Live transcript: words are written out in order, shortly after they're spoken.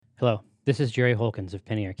Hello, this is Jerry Holkins of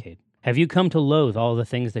Penny Arcade. Have you come to loathe all the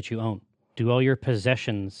things that you own? Do all your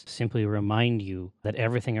possessions simply remind you that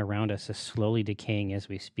everything around us is slowly decaying as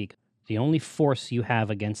we speak? The only force you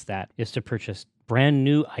have against that is to purchase brand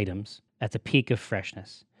new items at the peak of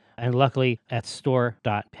freshness. And luckily, at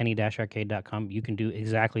store.penny-arcade.com, you can do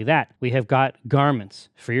exactly that. We have got garments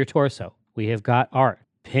for your torso. We have got art,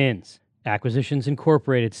 pins, Acquisitions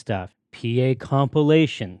Incorporated stuff, PA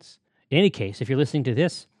compilations. In any case, if you're listening to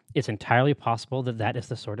this, it's entirely possible that that is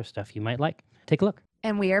the sort of stuff you might like. Take a look.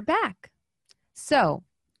 And we are back. So,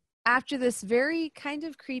 after this very kind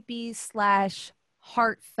of creepy /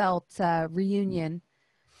 heartfelt reunion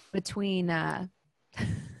between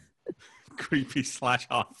Creepy /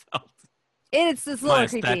 heartfelt. it's this little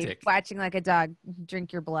creepy aesthetic. watching like a dog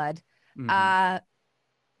drink your blood. Mhm.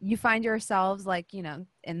 You find yourselves like,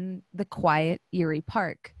 in the quiet, eerie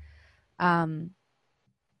park.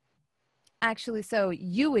 Actually, so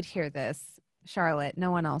you would hear this, Charlotte. No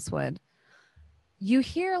one else would. You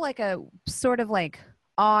hear like a sort of like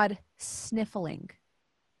odd sniffling.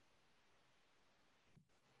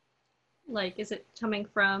 Like, is it coming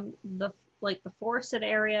from the forested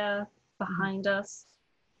area behind us?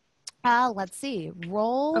 Let's see.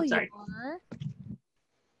 Roll sorry.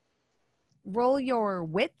 your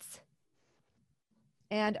wits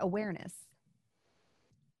and awareness.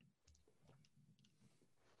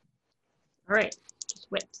 All right, just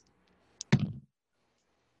wit.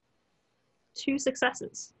 2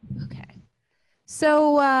 successes. Okay.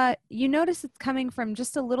 So you notice it's coming from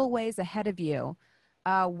just a little ways ahead of you,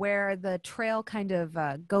 where the trail kind of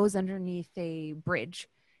goes underneath a bridge.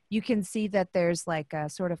 You can see that there's like a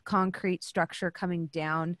sort of concrete structure coming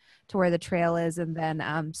down to where the trail is, and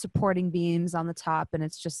then supporting beams on the top, and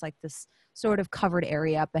it's just like this sort of covered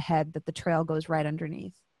area up ahead that the trail goes right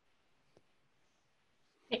underneath.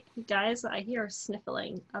 Hey, guys, I hear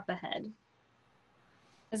sniffling up ahead.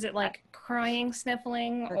 Is it like crying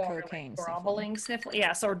sniffling Or or cocaine like groveling sniffling?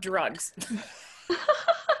 Yes, or drugs. If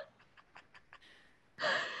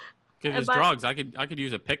it's But- drugs, I could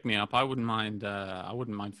use a pick me up. I wouldn't mind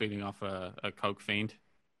feeding off a coke fiend.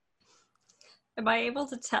 Am I able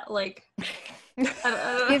to tell, like... I don't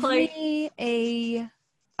know, Give like, me a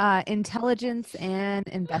intelligence and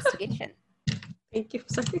investigation. Thank you,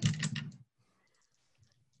 sorry.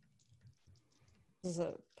 This is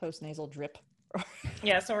a post-nasal drip.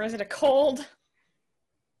 Yes, or is it a cold?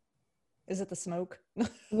 Is it the smoke?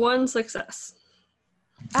 1 success.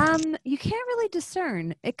 You can't really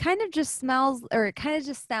discern. It kind of just smells, or it kind of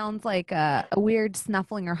just sounds like a weird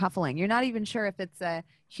snuffling or huffling. You're not even sure if it's a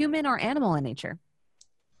human or animal in nature.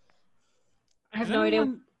 I have no idea.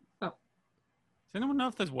 Does anyone know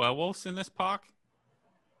if there's werewolves in this park?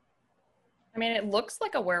 I mean, it looks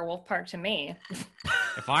like a werewolf park to me.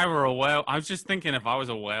 If I were a werewolf, I was just thinking if I was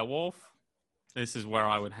a werewolf, this is where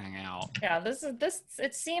I would hang out. Yeah, this.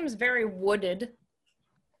 It seems very wooded. Do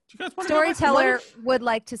you guys want to go back to Storyteller life? would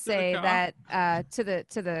like to say car. that to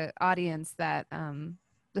the audience that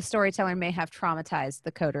the storyteller may have traumatized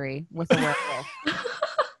the coterie with a werewolf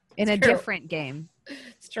in a True. different game.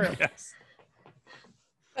 It's true. Yes.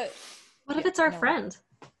 But What if it's our no. friend?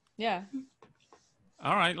 yeah,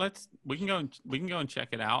 All right, we can go and check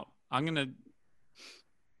it out. I'm gonna.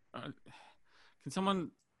 Can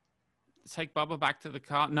someone take Bubba back to the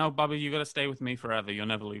car? No, Bubba, you got to stay with me forever. You're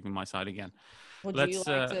never leaving my side again. would Let's, you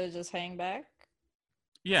like to just hang back?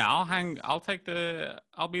 Yeah, I'll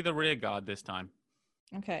be the rear guard this time.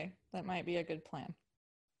 Okay, that might be a good plan.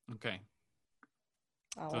 Okay,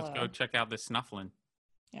 I'll, so let's go check out this snuffling.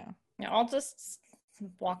 Yeah. Yeah, I'll just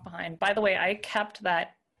walk behind. By the way, I kept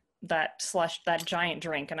that giant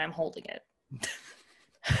drink, and I'm holding it.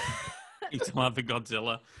 You still have the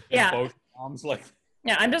Godzilla. Yeah. In both arms, like.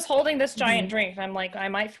 Yeah, I'm just holding this giant drink, and I'm like, I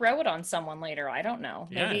might throw it on someone later. I don't know.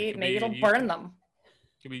 Yeah, Maybe it could maybe be it'll useful. burn them.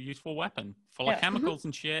 Could be a useful weapon full Yeah. of chemicals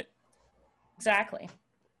and shit. Exactly.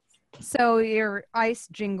 So your ice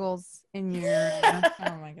jingles in your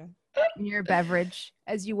Oh my god. in your beverage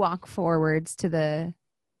as you walk forwards to the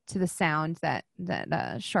sound that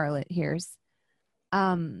Charlotte hears.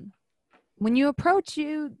 When you approach,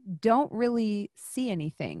 you don't really see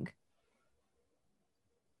anything.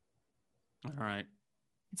 All right.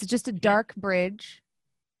 It's just a dark bridge,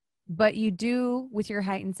 but you do, with your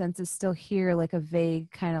heightened senses, still hear like a vague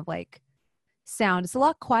kind of like sound. It's a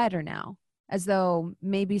lot quieter now, as though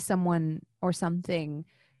maybe someone or something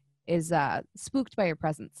is spooked by your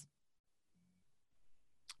presence.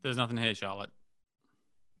 There's nothing here, Charlotte.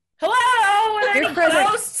 Hello, are there You're any further-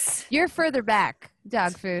 ghosts? You're further back,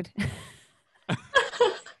 dog food.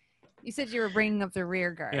 You said you were bringing up the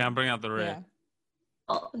rear guard. Yeah, I'm bringing out the rear. Yeah.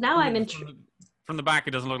 Well, now I'm intrigued. From the back,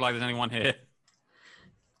 it doesn't look like there's anyone here.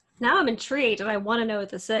 Now I'm intrigued and I want to know what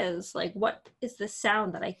this is. Like, what is the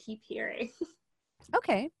sound that I keep hearing?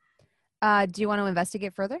 Okay. Do you want to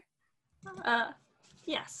investigate further?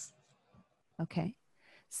 Yes. Okay.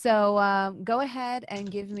 So go ahead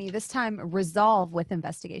and give me this time resolve with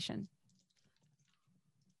investigation.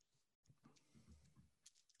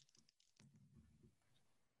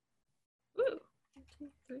 Ooh. 1, 2,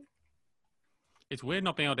 3. It's weird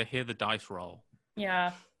not being able to hear the dice roll.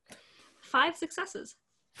 Yeah. 5 successes.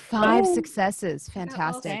 5 Oh. successes. I got all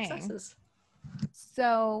Fantastic. Dang. successes.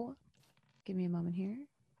 So give me a moment here.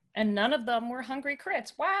 And none of them were hungry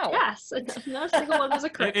crits. Wow. Yes, not a single one was a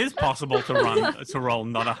crit. It is possible to roll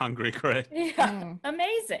not a hungry crit. Yeah. Mm.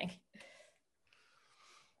 Amazing.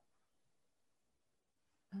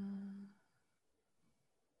 Uh,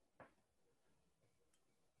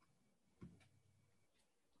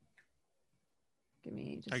 give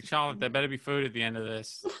me just Like, a Charlotte, there second. better be food at the end of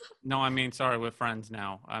this. No, I mean, sorry, we're friends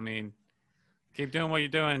now. I mean, keep doing what you're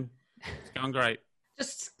doing. It's going great.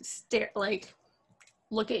 Just stare, like,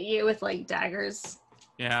 look at you with like daggers.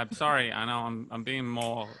 Yeah, I'm sorry. I know I'm being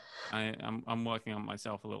more. I'm working on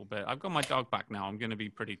myself a little bit. I've got my dog back now. I'm going to be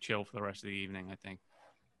pretty chill for the rest of the evening, I think.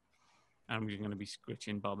 I'm just going to be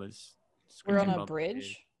scritching Bubba's. We're on scritching a Bubba's bridge.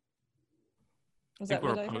 ears. Is I that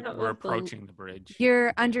think what I heard? we're approaching the bridge.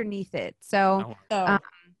 You're underneath it. So Oh, Oh,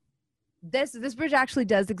 this bridge actually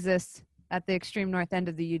does exist at the extreme north end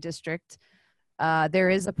of the U District. There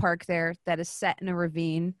is a park there that is set in a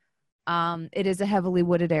ravine. It is a heavily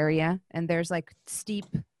wooded area, and there's like steep,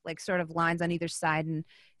 like sort of lines on either side. And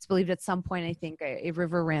it's believed at some point, I think, a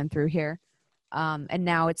river ran through here. And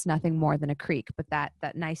now it's nothing more than a creek, but that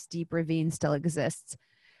nice deep ravine still exists.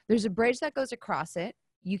 There's a bridge that goes across it.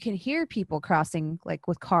 You can hear people crossing, like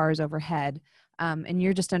with cars overhead, and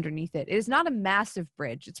you're just underneath it. It is not a massive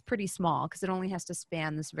bridge. It's pretty small because it only has to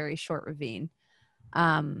span this very short ravine.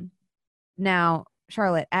 Now,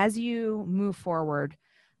 Charlotte, as you move forward,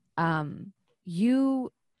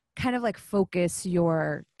 you kind of like focus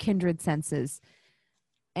your kindred senses,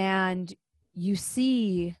 and you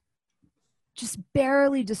see just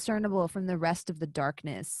barely discernible from the rest of the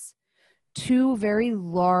darkness 2 very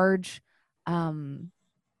large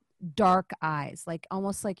dark eyes, like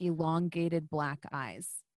almost like elongated black eyes,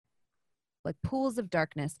 like pools of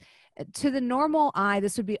darkness. To the normal eye,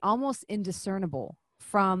 this would be almost indiscernible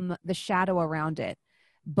from the shadow around it,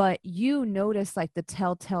 but you notice like the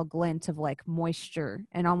telltale glint of like moisture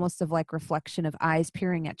and almost of like reflection of eyes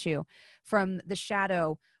peering at you from the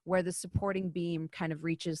shadow where the supporting beam kind of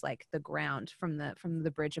reaches like the ground from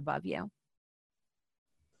the bridge above you.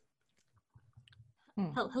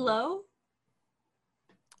 Hello?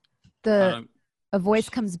 A voice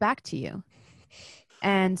comes back to you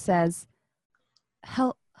and says,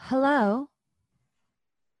 hello.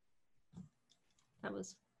 That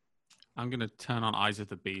was I'm going to turn on Eyes of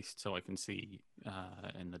the Beast so I can see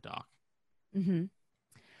in the dark. Mm-hmm.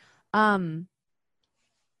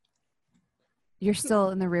 You're still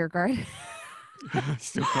in the rear guard.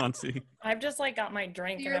 Still can't see. I've just like got my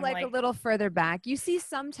drink You're and I'm like a little further back. You see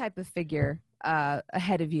some type of figure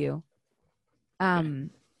ahead of you.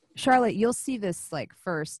 Charlotte, you'll see this like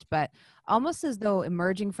first, but almost as though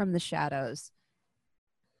emerging from the shadows,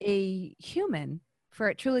 a human, for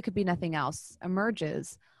it truly could be nothing else,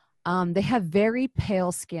 emerges. They have very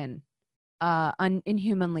pale skin,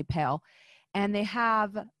 inhumanly pale, and they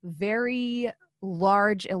have very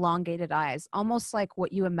large elongated eyes, almost like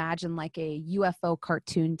what you imagine like a UFO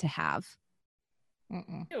cartoon to have.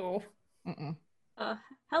 mm-mm, Ew. mm-mm.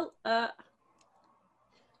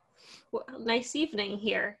 well, nice evening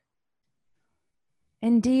here.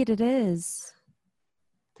 Indeed it is.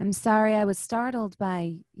 I'm sorry I was startled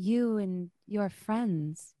by you and your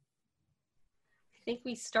friends. I think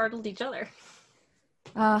we startled each other.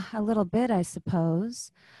 A little bit, I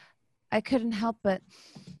suppose. I couldn't help but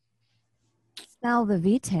smell the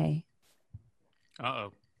vitae.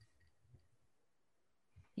 Uh-oh.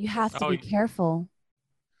 You have to Oh, be careful.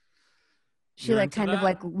 She You're like into kind of that?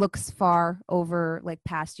 like looks far over like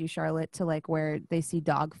past you, Charlotte, to like where they see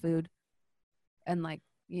dog food, and like,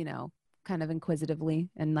 you know, kind of inquisitively,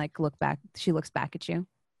 and like look back. She looks back at you.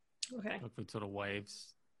 Okay. Look sort of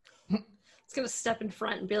waves. It's gonna step in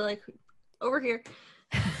front and be like, over here.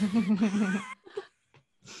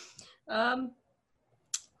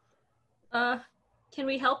 Can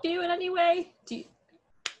we help you in any way? Should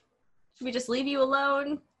we just leave you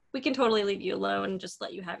alone? We can totally leave you alone and just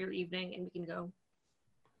let you have your evening and we can go.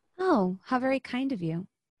 Oh, how very kind of you.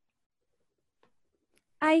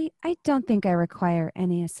 I don't think I require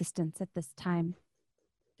any assistance at this time.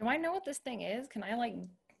 Do I know what this thing is? Can I like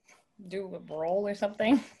do a roll or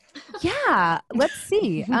something? Yeah, let's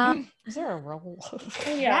see. Is there a roll?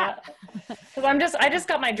 Yeah. Because I just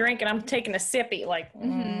got my drink and I'm taking a sippy. Like,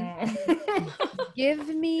 Give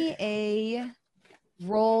me a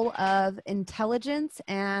roll of intelligence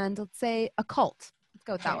and let's say occult. Let's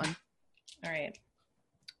go with that one. All right.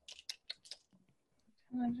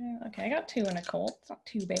 Okay, I got 2 in occult. It's not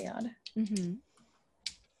too bad. Mm-hmm.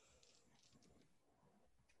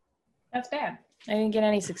 That's bad. I didn't get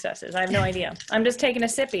any successes. I have no idea. I'm just taking a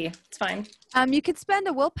sippy. It's fine. You could spend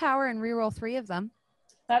a willpower and reroll 3 of them.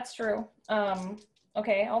 That's true.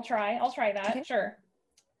 Okay, I'll try that. Okay. Sure.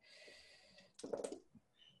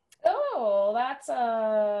 Oh, that's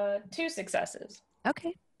 2 successes.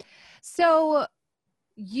 Okay. So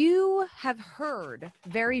you have heard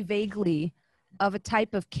very vaguely of a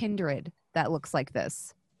type of kindred that looks like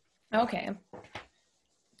this. Okay.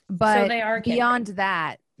 But So they are kindred. beyond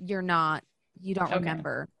that, you don't Okay.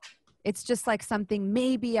 remember. It's just like something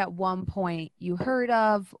maybe at one point you heard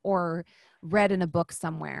of or read in a book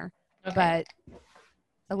somewhere. Okay. But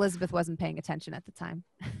Elizabeth wasn't paying attention at the time.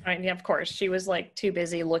 Right, yeah, of course. She was like too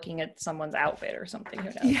busy looking at someone's outfit or something. Who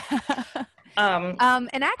knows? Yeah.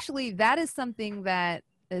 And actually, that is something that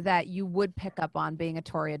you would pick up on being a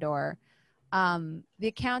Toreador. The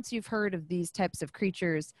accounts you've heard of these types of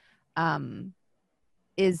creatures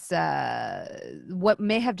is what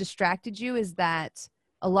may have distracted you is that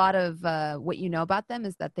a lot of what you know about them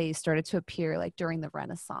is that they started to appear like during the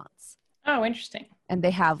Renaissance. Oh, interesting. And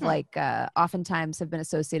they have like oftentimes have been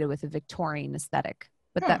associated with a Victorian aesthetic.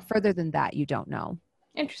 But that further than that, you don't know.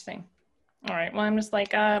 Interesting. All right. Well, I'm just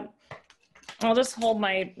like, I'll just hold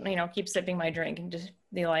my, keep sipping my drink and just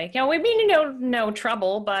be like, we mean no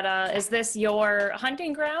trouble, but is this your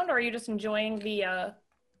hunting ground or are you just enjoying the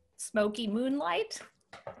smoky moonlight?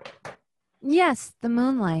 Yes, the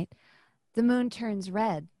moonlight. The moon turns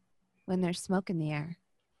red when there's smoke in the air.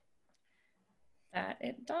 That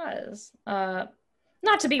it does.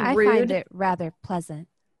 Not to be I rude. find it rather pleasant.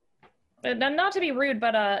 Not to be rude,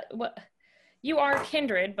 but what you are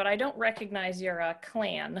kindred, but I don't recognize your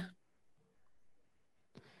clan.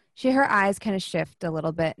 Her eyes kind of shift a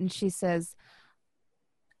little bit and she says,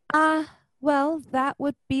 well, that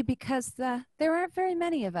would be because there aren't very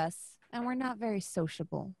many of us and we're not very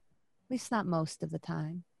sociable. At least not most of the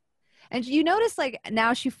time. And you notice like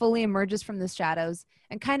now she fully emerges from the shadows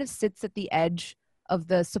and kind of sits at the edge of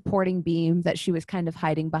the supporting beam that she was kind of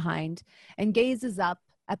hiding behind and gazes up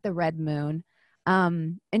at the red moon.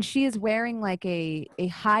 And she is wearing like a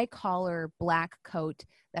high collar black coat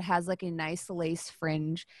that has like a nice lace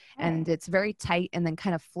fringe and it's very tight and then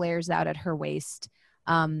kind of flares out at her waist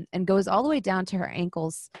and goes all the way down to her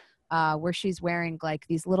ankles where she's wearing like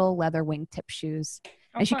these little leather wingtip shoes.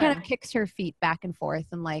 And she kind of kicks her feet back and forth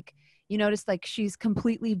and like you notice like she's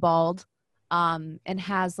completely bald and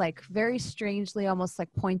has like very strangely almost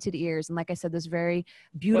like pointed ears and like I said, this very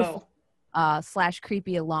beautiful /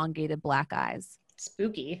 creepy elongated black eyes.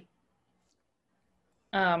 Spooky.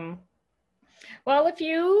 Well, if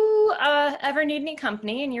you ever need any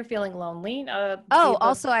company and you're feeling lonely,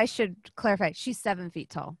 also I should clarify, she's 7 feet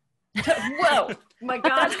tall. Whoa, my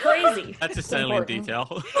God, that's crazy. That's a salient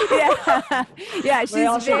detail. Yeah,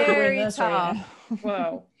 she's very tall. Right.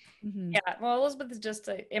 Whoa. Mm-hmm. Yeah, well, Elizabeth is just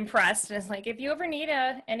impressed. And it's like, if you ever need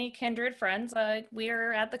any kindred friends,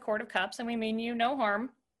 we're at the Court of Cups and we mean you no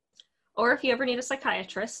harm. Or if you ever need a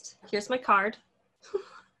psychiatrist, here's my card.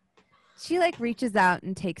 She like reaches out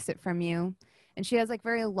and takes it from you. And she has like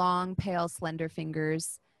very long, pale, slender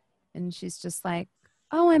fingers. And she's just like,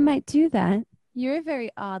 oh, I might do that. You're a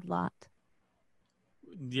very odd lot.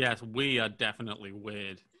 Yes, we are definitely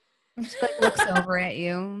weird. She like looks over at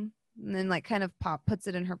you and then like kind of puts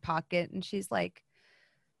it in her pocket. And she's like,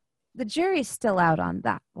 the jury's still out on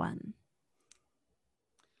that one.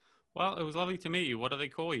 Well, it was lovely to meet you. What do they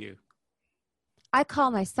call you? I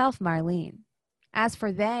call myself Marlene. As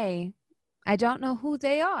for they, I don't know who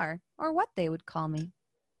they are or what they would call me.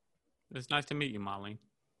 It's nice to meet you, Marlene.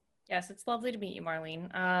 Yes, it's lovely to meet you,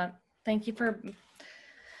 Marlene. Thank you for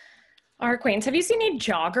our acquaintance. Have you seen any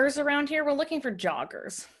joggers around here? We're looking for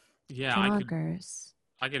joggers. Yeah, Joggers.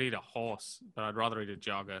 I could eat a horse, but I'd rather eat a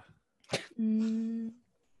jogger.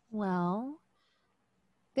 Well,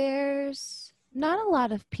 there's not a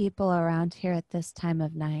lot of people around here at this time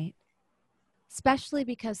of night. Especially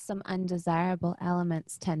because some undesirable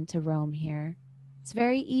elements tend to roam here. It's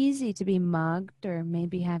very easy to be mugged or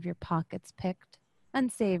maybe have your pockets picked.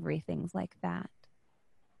 Unsavory things like that.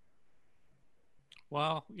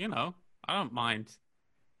 Well, I don't mind.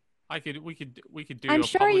 We could do. I'm a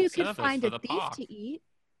sure public you could service find for a the thief park. to eat.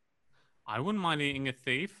 I wouldn't mind eating a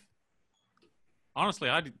thief. Honestly,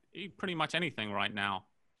 I'd eat pretty much anything right now.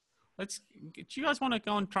 Do you guys want to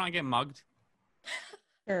go and try and get mugged?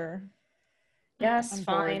 Sure. Yes, I'm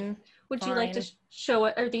bored. fine. Would you like to Fine. show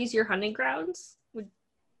it? Are these your hunting grounds? Would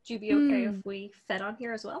you be okay Hmm. if we fed on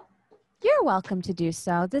here as well? You're welcome to do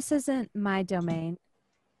so. This isn't my domain.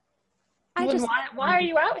 I Well, just why are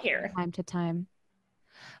you out here? time to time.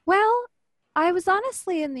 Well, I was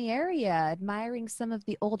honestly in the area admiring some of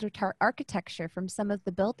the older architecture from some of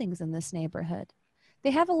the buildings in this neighborhood.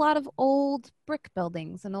 They have a lot of old brick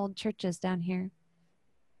buildings and old churches down here.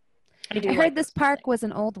 I do I like heard this those park things. was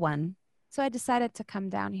an old one, so I decided to come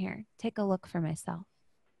down here, take a look for myself.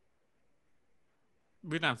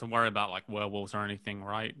 We don't have to worry about like werewolves or anything,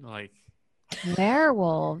 right? Like,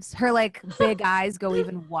 Werewolves. Her like big eyes go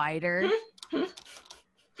even wider.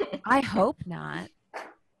 I hope not.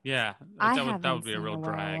 yeah, I that haven't would be a seen real a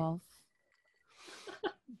drag. werewolf.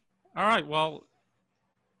 All right, well,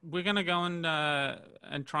 we're gonna go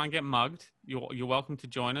and try and get mugged. You're welcome to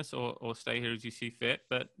join us or stay here as you see fit.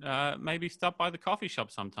 But maybe stop by the coffee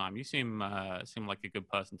shop sometime. You seem like a good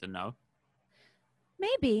person to know.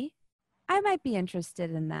 Maybe. I might be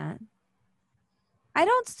interested in that. I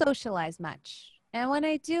don't socialize much. And when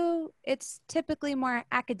I do, it's typically more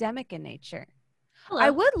academic in nature. Hello. I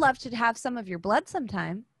would love to have some of your blood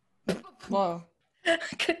sometime. Whoa.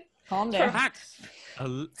 Calm down. That's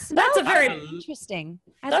a, Smells a very- interesting.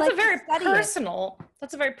 I'd That's like a very to study it. personal.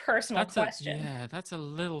 That's a very personal question. yeah, that's a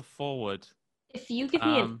little forward. If you give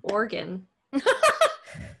me an Um, organ, I'll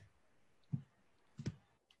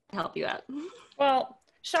help you out. Well,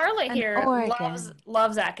 Charlotte An here organ.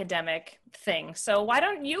 loves academic things. So why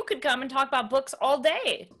don't you could come and talk about books all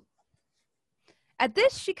day? At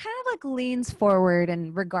this, she kind of like leans forward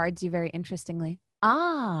and regards you very interestingly.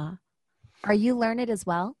 Ah, are you learned as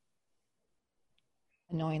well?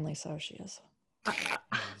 Annoyingly so, she is.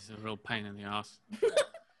 It's a real pain in the ass.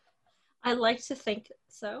 I like to think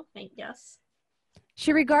so. Yes.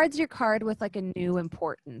 She regards your card with like a new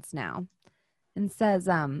importance now and says,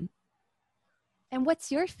 and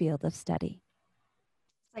what's your field of study?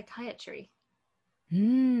 Psychiatry.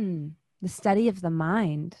 The study of the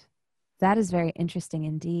mind. That is very interesting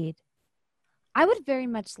indeed. I would very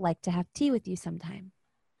much like to have tea with you sometime.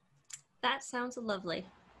 That sounds lovely.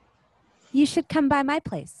 You should come by my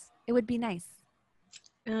place. It would be nice.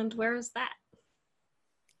 And where is that?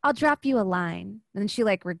 I'll drop you a line. And she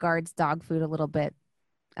like regards dog food a little bit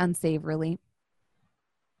unsavorily.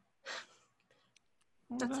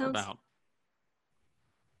 What's That that sounds- about?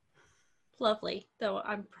 Lovely, though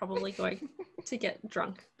I'm probably going to get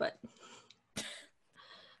drunk, but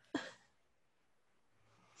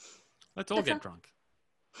Let's all That get sounds- drunk.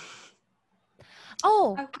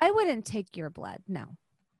 Oh, Okay. I wouldn't take your blood. No.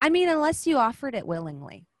 I mean, unless you offered it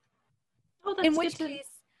willingly. oh, that's In good which to case,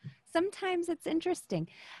 sometimes it's interesting.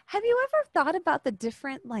 Have you ever thought about the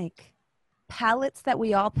different like palates that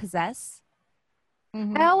we all possess?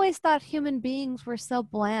 Mhm. I always thought human beings were so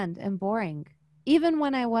bland and boring, even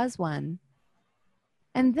when I was one.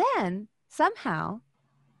 And then, somehow,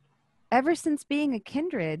 ever since being a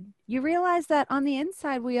kindred, you realize that on the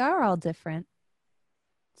inside we are all different.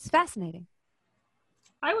 It's fascinating.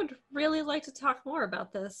 I would really like to talk more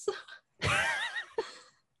about this.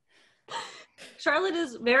 Charlotte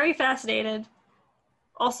is very fascinated.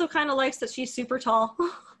 Also kind of likes that she's super tall.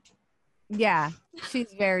 Yeah,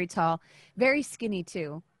 she's very tall, very skinny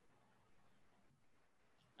too.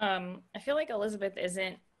 I feel like Elizabeth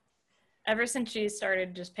isn't. Ever since she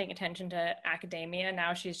started just paying attention to academia,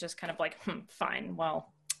 now she's just kind of like, fine,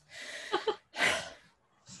 well,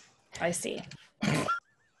 I see.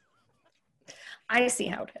 I see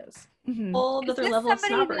how it is. Mhm. Whole Is other this level of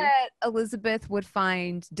somebody snobbery. that Elizabeth would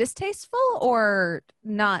find distasteful or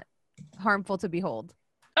not harmful to behold?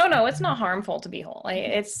 Oh no, it's not harmful to behold. Like,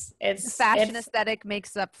 it's The fashion it's- aesthetic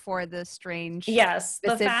makes up for the strange. Yes,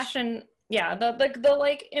 the visage. fashion. Yeah, the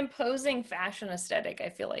like imposing fashion aesthetic. I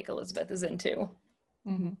feel like Elizabeth is into.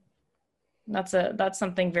 Mhm. That's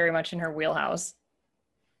something very much in her wheelhouse.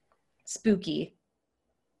 Spooky,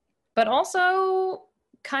 but also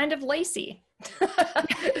kind of lacy.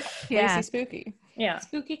 Yeah. Lacy spooky. Yeah,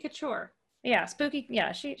 Spooky couture. yeah, spooky.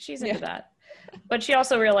 Yeah, she's into Yeah. that. But she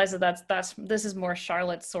also realizes this is more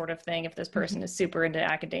Charlotte's sort of thing. If this person is super into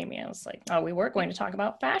academia, it's like, oh, we were going to talk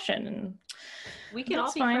about fashion, and We can all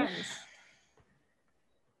That's be fine. friends.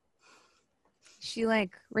 She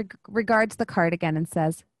like regards the card again and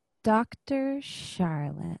says, Dr.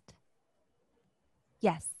 Charlotte.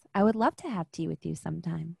 Yes, I would love to have tea with you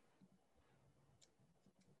sometime.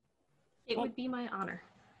 It would be my honor.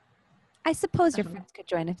 I suppose your Uh-huh. friends could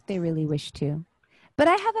join if they really wish to. But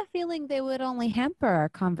I have a feeling they would only hamper our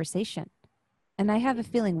conversation And I have a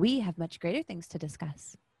feeling we have much greater things to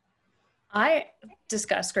discuss. I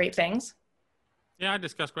discuss great things. Yeah, I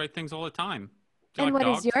discuss great things all the time. Do you And like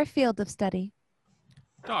what is dogs? your field of study?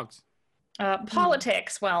 Dogs.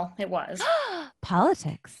 Politics, well, it was.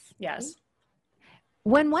 Politics. Yes.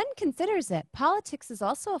 When one considers it, politics is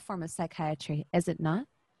also a form of psychiatry, is it not?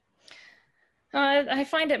 I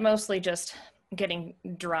find it mostly just getting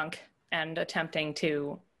drunk and attempting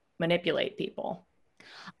to manipulate people.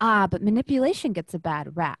 Ah, but manipulation gets a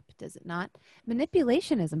bad rap, does it not?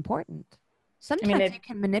 Manipulation is important. Sometimes you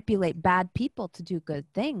can manipulate bad people to do good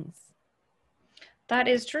things. That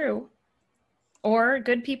is true. Or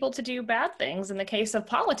good people to do bad things in the case of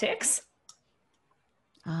politics.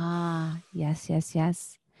 Ah, yes, yes,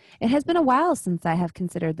 yes. It has been a while since I have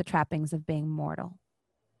considered the trappings of being mortal.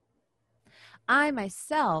 I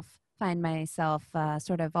myself find myself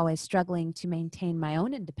sort of always struggling to maintain my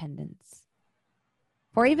own independence.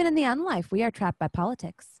 For even in the unlife, we are trapped by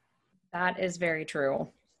politics. That is very true.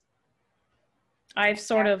 I've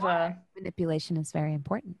sort of... manipulation is very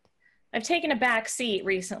important. I've taken a back seat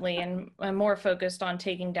recently, and I'm more focused on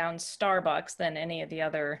taking down Starbucks than any of the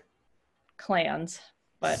other clans.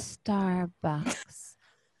 But Starbucks.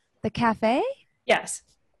 The cafe? yes,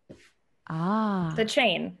 Ah. the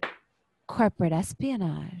chain. Corporate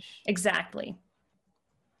espionage. Exactly.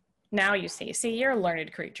 Now you see. See, you're a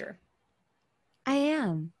learned creature. I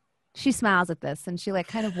am. She smiles at this and she like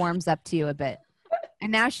kind of warms up to you a bit.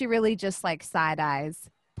 And now she really just like side eyes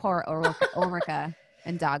poor Ulrika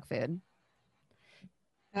and dog food.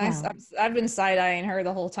 I've been side-eyeing her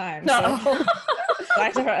the whole time. No. So.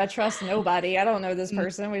 I trust nobody. I don't know this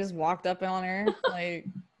person. We just walked up on her. Like,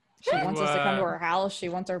 she wants us to come to her house. She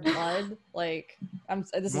wants our blood. Like,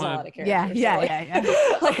 this is all out of character. Yeah.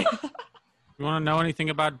 Like, You want to know anything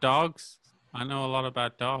about dogs? I know a lot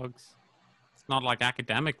about dogs. It's not like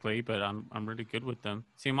academically, but I'm really good with them.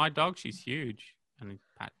 See, my dog, she's huge. And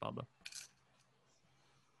Pat Bubba.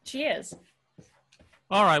 She is.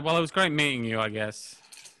 All right. Well, it was great meeting you, I guess.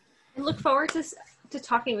 I look forward to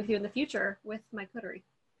talking with you in the future with my coterie.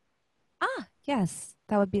 Ah, yes,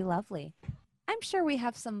 that would be lovely. I'm sure we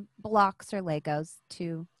have some blocks or Legos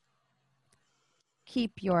to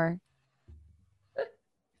keep your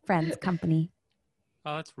friends company.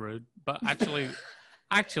 Oh, that's rude. But actually,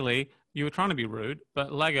 you were trying to be rude.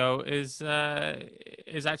 But Lego is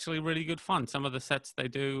actually really good fun. Some of the sets they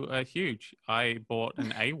do are huge. I bought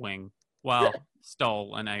an A-wing. Well,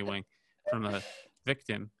 stole an A-wing from a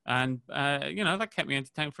victim, and that kept me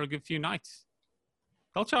entertained for a good few nights.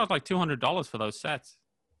 They'll charge like $200 for those sets.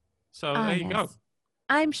 So there you go.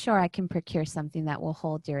 I'm sure I can procure something that will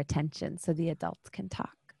hold your attention so the adults can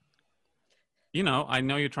talk. I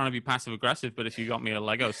know you're trying to be passive aggressive, but if you got me a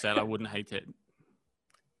Lego set, I wouldn't hate it.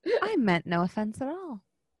 I meant no offense at all.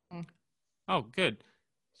 Oh, good.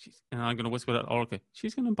 And I'm going to whisper to Ulrika,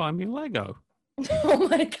 she's going to buy me a Lego. Oh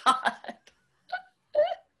my God.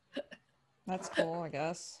 that's cool, I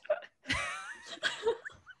guess.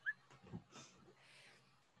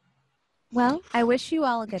 Well, I wish you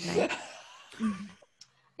all a good night.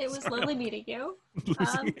 It was lovely meeting you.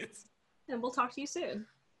 And we'll talk to you soon.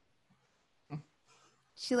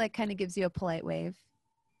 She like kind of gives you a polite wave.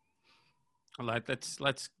 All right,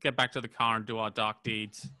 let's get back to the car and do our dark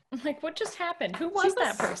deeds. Like, what just happened? Who was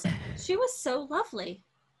that person? She was so lovely.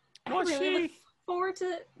 Was I really she? look forward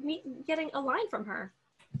to getting a line from her.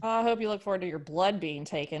 I hope you look forward to your blood being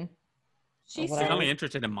taken. She She's said only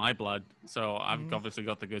interested in my blood, so I've obviously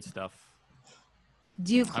got the good stuff.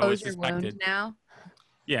 Do you I always close your wound suspected. now?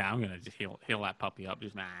 Yeah, I'm gonna just heal that puppy up.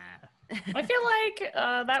 Just I feel like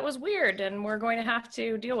that was weird, and we're going to have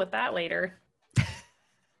to deal with that later.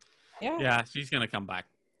 Yeah, she's gonna come back.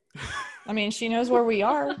 I mean, she knows where we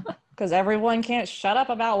are because everyone can't shut up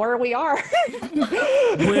about where we are.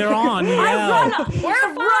 We're on. Yeah.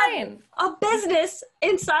 We're fine. a business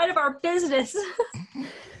inside of our business.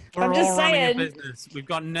 We're I'm just all running a saying. business. We've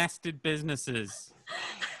got nested businesses.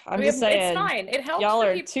 I'm just saying. It's fine. It helps. Y'all for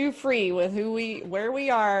are people. too free with where we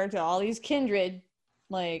are to all these kindred.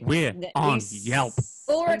 Like We're on Yelp.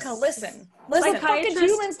 Ulrika, listen. Listen, fucking Psychiatrist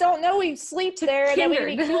humans don't know we sleep there and that we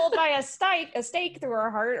kindred. be killed by a stake through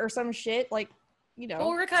our heart or some shit. Like,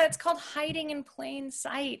 Ulrika, it's called hiding in plain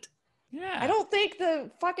sight. Yeah. I don't think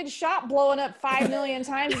the fucking shop blowing up 5 million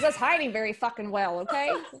times is us hiding very fucking well,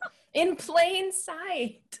 okay? In plain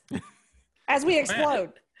sight. As we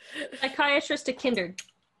explode. Psychiatrist to kindred.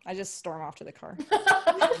 I just storm off to the car.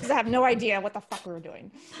 Because I have no idea what the fuck we were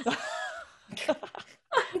doing.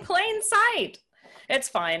 In plain sight. It's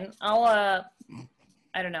fine. I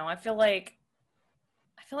don't know. I feel like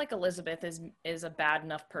feel like Elizabeth is a bad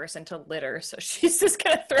enough person to litter, so she's just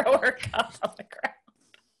gonna throw her cup on the ground.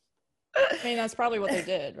 I mean, that's probably what they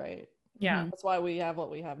did, right? Yeah, That's why we have what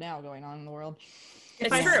we have now going on in the world.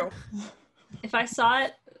 it's true. If I saw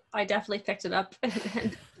it, I definitely picked it up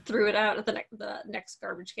and threw it out at the next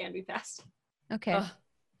garbage can we passed. Okay. Ugh.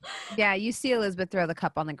 Yeah, you see Elizabeth throw the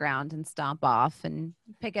cup on the ground and stomp off and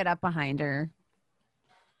pick it up behind her.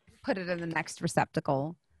 Put it in the next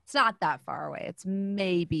receptacle. It's not that far away. It's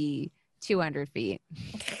maybe 200 feet.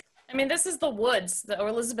 I mean, this is the woods.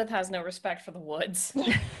 Elizabeth has no respect for the woods.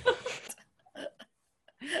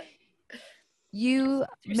 You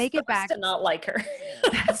You're make it supposed back. to not like her.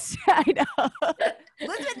 I know.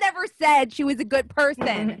 Elizabeth never said she was a good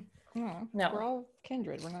person. No. We're all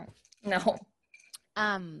kindred. We're not. No.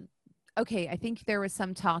 Okay, I think there was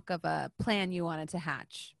some talk of a plan you wanted to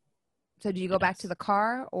hatch. So do you go back to the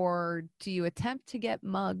car or do you attempt to get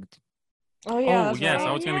mugged? Oh yeah. Oh that's yes, right.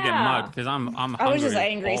 I was gonna get mugged because I'm hungry. I was just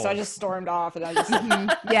angry, so I Oh. just stormed off, and I just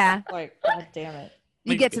Yeah. like, God damn it.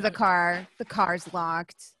 You Like- get to the car's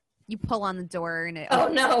locked. You pull on the door and it Oh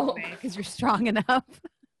no. because you're strong enough.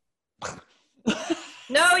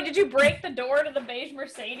 No, did you break the door to the beige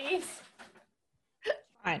Mercedes?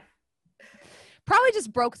 Fine. Probably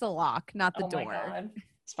just broke the lock, not the Oh my door. God.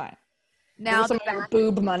 It's fine. Now Some the of your back,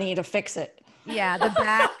 boob money to fix it. yeah,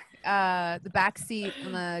 the back seat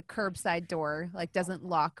on the curbside door like doesn't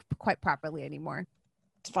lock quite properly anymore.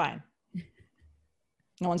 It's fine.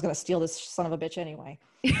 No one's gonna steal this son of a bitch anyway.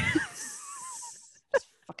 This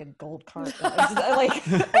fucking gold cart. It's just, like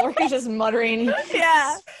Orca's just muttering.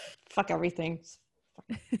 Yeah. Fuck everything.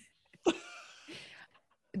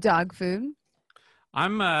 Dog food.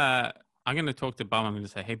 I'm gonna talk to Bubba. I'm gonna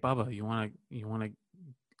say, hey Bubba, you wanna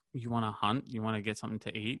hunt? You wanna get something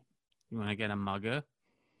to eat? You wanna get a mugger?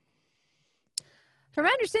 From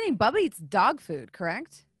my understanding, Bubba eats dog food,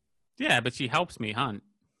 correct? Yeah, but she helps me hunt.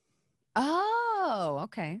 Oh,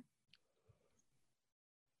 okay.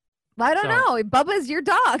 Well, I don't So- know. Bubba's your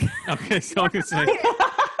dog. Okay, so I'm gonna say,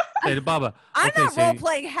 hey to Bubba. I'm okay, not so role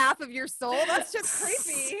playing half of your soul. That's just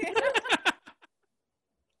creepy.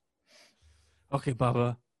 Okay,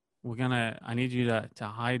 Bubba, I need you to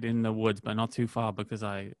hide in the woods, but not too far because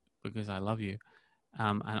I love you.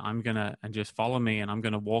 And just follow me, and I'm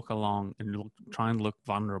gonna walk along and try and look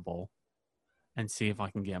vulnerable, and see if I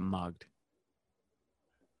can get mugged.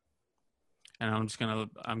 And I'm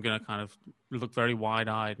gonna kind of look very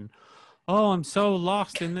wide-eyed and, oh, I'm so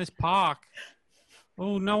lost in this park.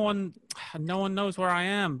 Oh, no one knows where I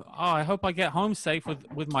am. Oh, I hope I get home safe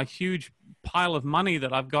with my huge pile of money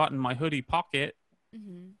that I've got in my hoodie pocket.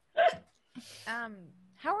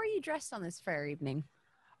 How are you dressed on this fair evening?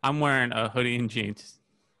 I'm wearing a hoodie and jeans.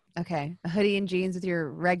 Okay, a hoodie and jeans with your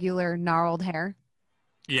regular gnarled hair.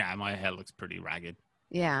 Yeah, my hair looks pretty ragged.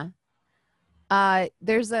 Yeah.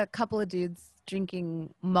 There's a couple of dudes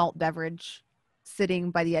drinking malt beverage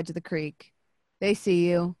sitting by the edge of the creek. They see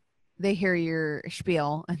you, they hear your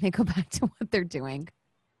spiel, and they go back to what they're doing.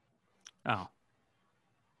 Oh.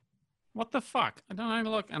 What the fuck? I don't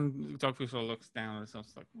look, and Dogfish sort of looks down and stuff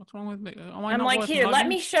like, what's wrong with me? Am I I'm not like, worth here, let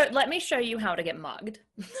mugging?" me show you how to get mugged.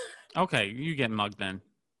 Okay, you get mugged then.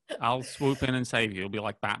 I'll swoop in and save you. It'll be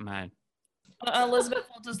like Batman. Elizabeth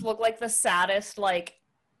will just look like the saddest, like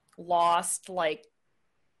lost, like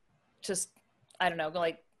just I don't know,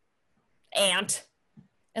 like ant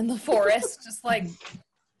in the forest, just like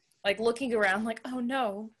looking around, like, oh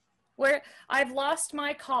no, where I've lost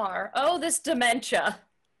my car. Oh, this dementia.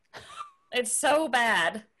 It's so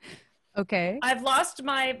bad. Okay. I've lost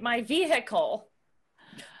my vehicle.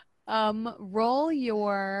 Roll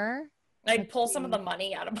your I pull some of the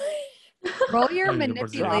money out of my. roll your Oh, you Drop it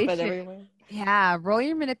manipulation. everywhere. Yeah, roll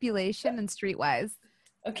your manipulation and streetwise.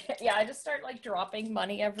 Okay, yeah, I just start like dropping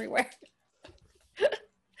money everywhere.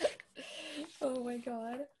 Oh my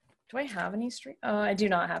god. Do I have any street? I do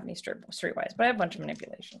not have any streetwise, but I have a bunch of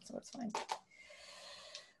manipulation, so it's fine.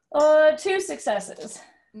 2 successes.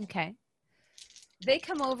 Okay. They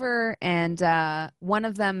come over and one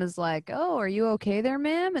of them is like, "Oh, are you okay there,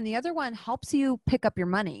 ma'am?" And the other one helps you pick up your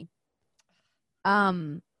money.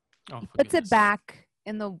 Oh, for Puts goodness it sake. back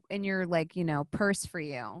in your like, purse for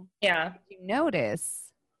you. Yeah. You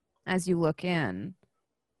notice as you look in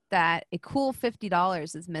that a cool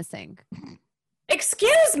 $50 is missing.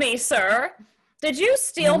 Excuse me, sir. Did you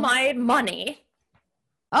steal my money?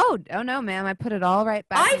 Oh no, ma'am. I put it all right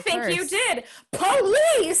back. I in the think you purse. did.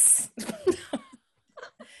 Police!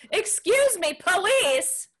 Excuse me,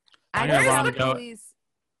 police! I I'm know gonna where's run the and go, police.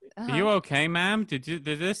 Are you okay, ma'am? Did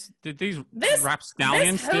these This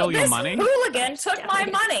rapscallions steal your money? Hooligan took my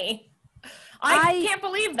money. I can't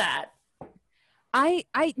believe that. I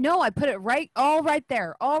no, I put it all right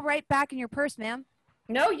there, all right back in your purse, ma'am.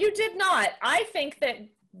 No, you did not. I think that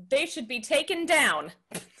they should be taken down.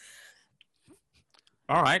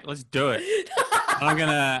 All right, let's do it. And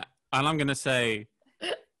I'm gonna say,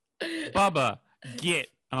 Bubba, get.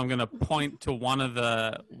 And I'm gonna point to one of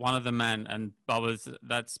the men, and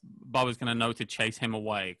Bubba's gonna know to chase him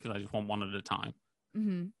away because I just want one at a time.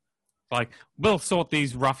 Mm-hmm. Like, we'll sort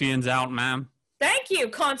these ruffians out, ma'am. Thank you,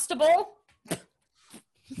 Constable.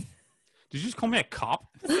 Did you just call me a cop?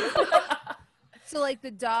 So like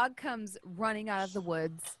the dog comes running out of the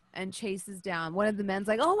woods and chases down. One of the men's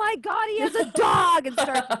like, "Oh my God, he has a dog!" and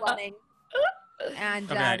starts running. And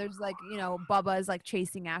Okay. there's like, Bubba is like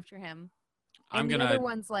chasing after him. I'm And gonna. the other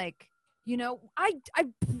one's like, I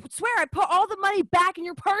swear I put all the money back in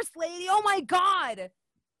your purse, lady. Oh my God.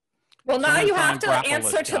 Well, So now I'm you gonna have try and to grapple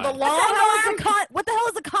answer this to the guy. long arm. What the hell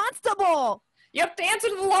is a constable? You have to answer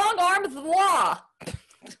to the long arm of the law.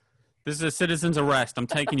 This is a citizen's arrest. I'm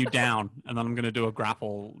taking you down, and then I'm gonna do a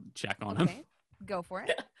grapple check on him. Okay, go for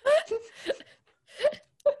it.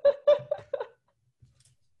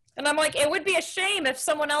 And I'm like, it would be a shame if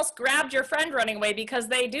someone else grabbed your friend running away because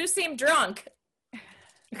they do seem drunk.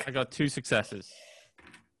 I got 2 successes.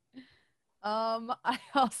 I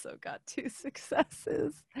also got 2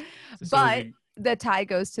 successes, So but you- the tie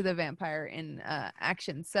goes to the vampire in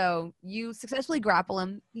action. So you successfully grapple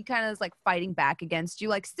him. He kind of is like fighting back against you,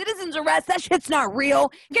 like citizen's arrest. That shit's not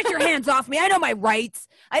real. Get your hands off me. I know my rights.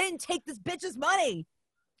 I didn't take this bitch's money.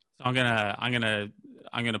 So I'm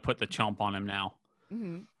gonna put the chomp on him now,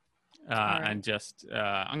 Mm-hmm. Alright. and just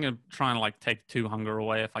I'm gonna try and like take 2 hunger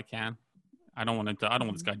away if I can. I don't want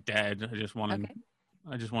this guy dead. I just want him. Okay.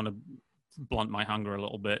 I just want to blunt my hunger a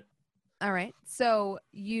little bit. All right. So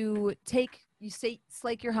you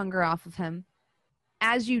slake your hunger off of him.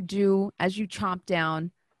 As you chomp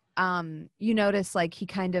down, you notice like he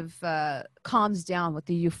kind of calms down with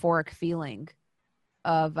the euphoric feeling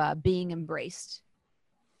of being embraced.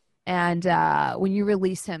 And when you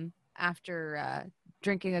release him after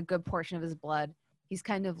drinking a good portion of his blood, he's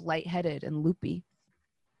kind of lightheaded and loopy.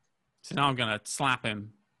 So now I'm gonna slap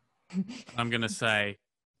him. I'm gonna say,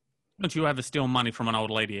 "Don't you ever steal money from an old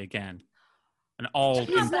lady again?" An old.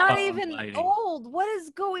 He's not infirm even lady. old. What is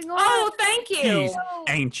going on? Oh, thank you. He's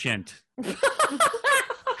ancient.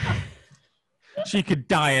 She could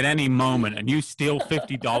die at any moment, and you steal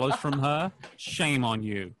 $50 from her? Shame on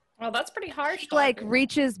you. Oh, that's pretty harsh. He like Dog.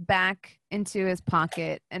 reaches back into his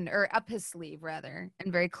pocket or up his sleeve rather,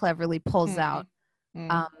 and very cleverly pulls out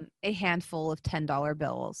a handful of $10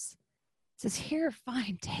 bills. Says, "Here,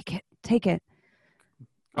 fine, take it."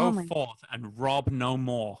 Go Oh my- forth and rob no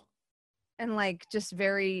more. And like just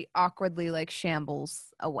very awkwardly like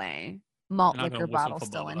shambles away. Malt And I'm gonna liquor whistle bottle for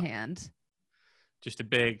still in Bubba. hand. Just a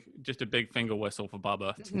big finger whistle for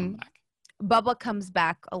Bubba to come Mhm. back. Bubba comes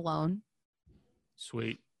back alone.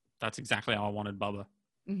 Sweet. That's exactly how I wanted Bubba.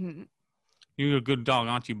 Hmm. You're a good dog,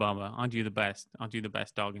 aren't you, Bubba? Aren't you the best? Aren't you the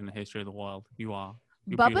best dog in the history of the world? You are.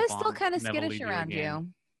 You're Bubba's beautiful. still I'll kind of never skittish leave you around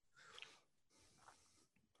again.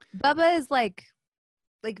 you. Bubba is like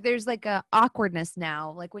there's like a awkwardness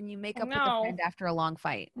now, like when you make up with a No. friend after a long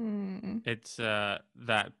fight. It's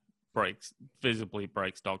that visibly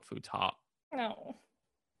breaks dog food's heart. No.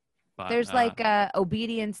 But There's like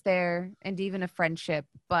obedience there and even a friendship,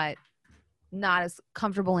 but not as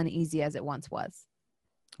comfortable and easy as it once was.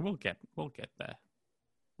 we'll get there.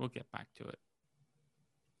 We'll get back to it.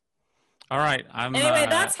 All right. Anyway,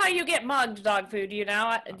 that's how you get mugged, dog food.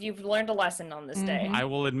 You've learned a lesson on this day. I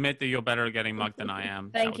will admit that you're better at getting mugged than I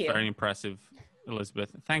am. Thank that was you. Very impressive,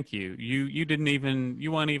 Elizabeth. Thank you.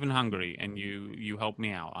 You weren't even hungry, and you helped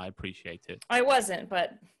me out. I appreciate it. I wasn't,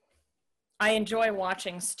 but I enjoy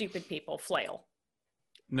watching stupid people flail.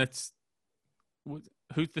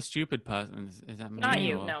 Who's the stupid person? Is that me? Not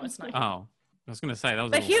you. or- No, it's not you. Oh, I was going to say that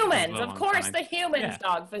was The a little- that was a humans, little of course, unkind. the humans, Yeah.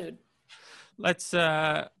 dog food.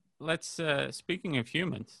 Let's speaking of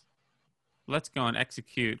humans, let's go and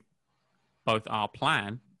execute both our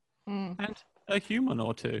plan and a human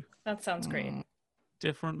or two. That sounds great.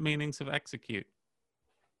 Different meanings of execute.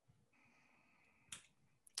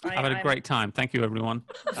 I- I've had a I'm- great time. Thank you, everyone.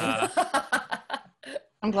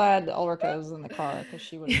 I'm glad Ulrika was in the car because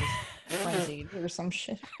she would have frenzied or some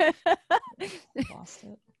shit. Lost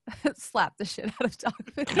it. Slap the shit out of dog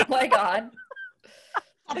food. Oh my god.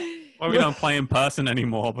 Well, we don't play in person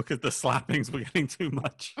anymore because the slappings were getting too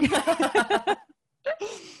much.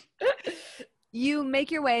 You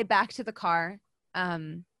make your way back to the car,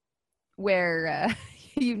 where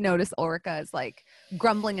you notice Ulrika is like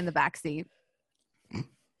grumbling in the backseat.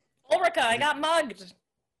 Ulrika, I got mugged.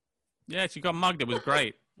 Yeah, she got mugged. It was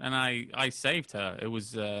great. and I saved her. It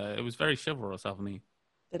was very chivalrous of me.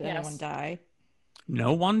 Did Yes. anyone die?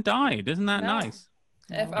 No one died. Isn't that No. nice?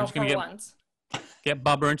 If, No. oh, just gonna for get- once. Get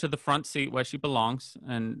Bubba into the front seat where she belongs,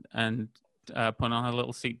 and put on her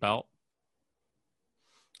little seatbelt,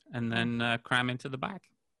 and then cram into the back.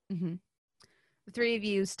 Mm-hmm. The three of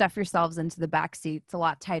you stuff yourselves into the back seat. It's a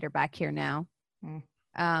lot tighter back here now.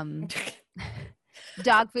 Mm.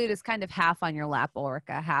 Dog food is kind of half on your lap,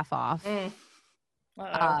 Ulrika, half off. Mm.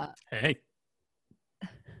 Uh-oh. Hey,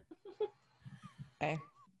 Okay.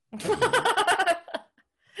 do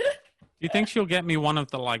you think she'll get me one of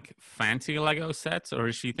the like fancy Lego sets, or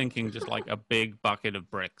is she thinking just like a big bucket of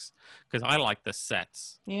bricks? Because I like the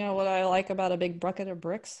sets. You know what I like about a big bucket of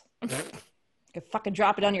bricks? You can fucking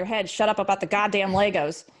drop it on your head. Shut up about the goddamn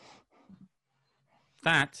Legos.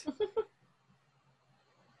 That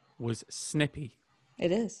was snippy.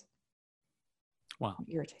 It is. Well,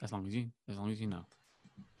 Irritating. as long as you know.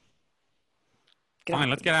 Get Fine, out.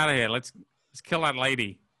 let's get out of here. Let's kill that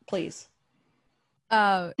lady. Please.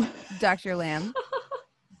 Dr. Lamb,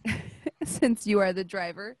 since you are the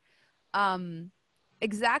driver,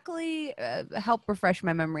 exactly, help refresh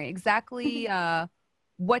my memory. Exactly,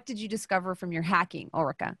 what did you discover from your hacking,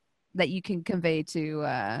 Ulrika, that you can convey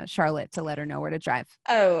to Charlotte to let her know where to drive?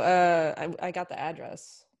 Oh, I got the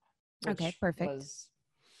address. Okay, which perfect. Was,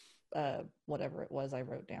 whatever it was I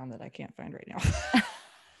wrote down that I can't find right now.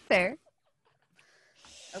 Fair.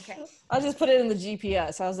 Okay. I'll just put it in the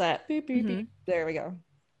GPS. How's that? Beep, beep, Mhm. beep. There we go.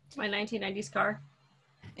 My 1990s car.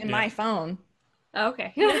 In Yeah. my phone. Oh,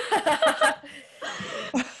 okay.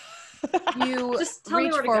 You Just tell me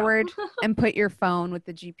reach where to go. forward and put your phone with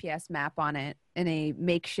the GPS map on it in a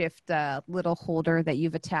makeshift little holder that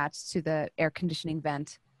you've attached to the air conditioning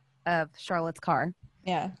vent of Charlotte's car,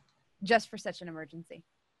 Yeah. just for such an emergency.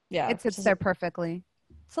 Yeah. It sits just, there perfectly.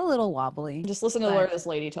 It's a little wobbly. just listen to but where this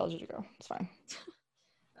lady tells you to go. It's fine.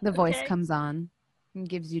 The voice Okay. comes on and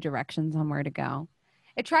gives you directions on where to go.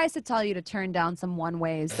 It tries to tell you to turn down some one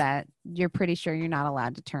ways that you're pretty sure you're not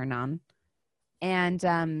allowed to turn on.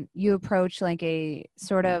 And you approach like a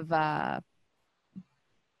sort of what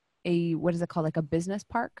is it called? Like a business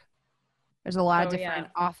park. There's a lot of Oh, different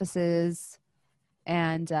yeah. offices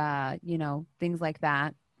and things like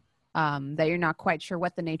that. That you're not quite sure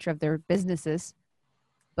what the nature of their business is.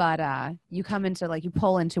 But you come into you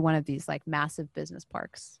pull into one of these like massive business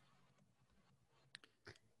parks.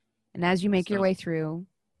 And as you make your So- way through,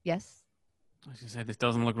 yes? I should say this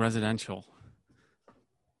doesn't look residential.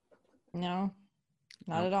 No,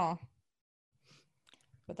 not Nope. at all.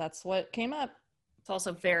 But that's what came up. It's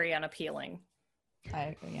also very unappealing.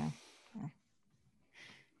 Yeah.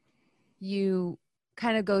 You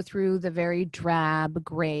kind of go through the very drab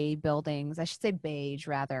gray buildings. I should say beige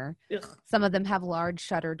rather. Ugh. Some of them have large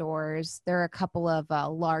shutter doors. There are a couple of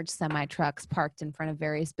large semi trucks parked in front of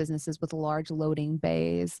various businesses with large loading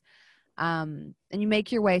bays. And you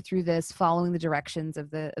make your way through this, following the directions of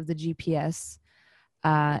the GPS.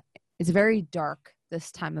 It's very dark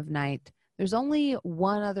this time of night. There's only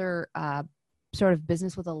one other sort of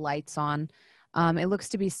business with the lights on. It looks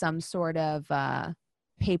to be some sort of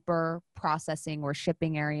paper processing or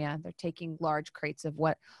shipping area. They're taking large crates of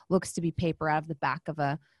what looks to be paper out of the back of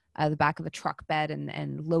a truck bed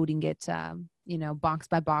and loading it, box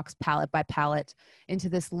by box, pallet by pallet into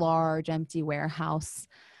this large empty warehouse.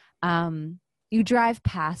 You drive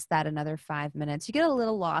past that another 5 minutes. You get a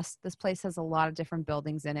little lost. This place has a lot of different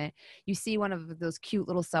buildings in it. You see one of those cute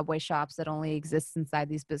little Subway shops that only exists inside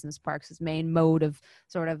these business parks. His main mode of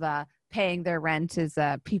sort of paying their rent is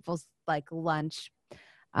people's lunch.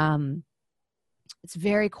 It's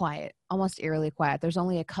very quiet, almost eerily quiet. There's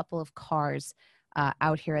only a couple of cars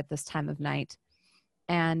out here at this time of night.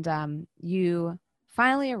 And you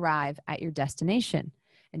finally arrive at your destination,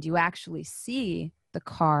 and you actually see the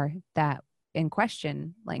car that in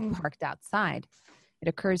question, parked outside. It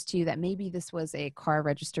occurs to you that maybe this was a car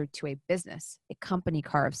registered to a business, a company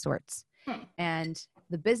car of sorts. And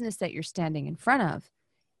the business that you're standing in front of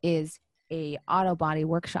is a auto body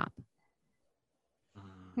workshop.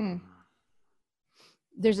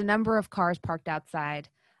 There's a number of cars parked outside,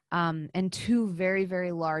 and two very,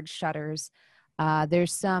 very large shutters.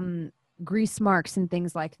 There's some grease marks and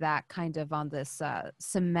things like that kind of on this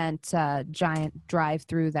cement giant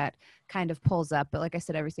drive-through that kind of pulls up. But like I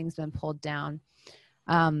said, everything's been pulled down.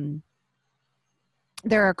 There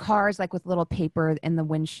are cars with little paper in the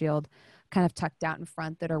windshield kind of tucked out in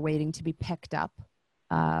front that are waiting to be picked up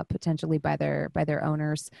potentially by their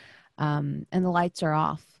owners. And the lights are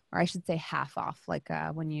off, or I should say half off,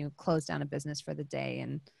 when you close down a business for the day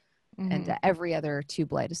and every other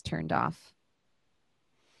tube light is turned off.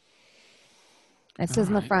 It says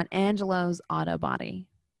in the Alright. front, Angelo's Auto Body.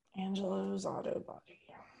 Angelo's Auto Body.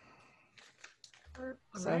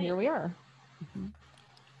 So Alright. here we are.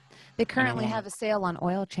 They currently Anyone- have a sale on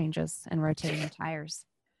oil changes and rotating tires.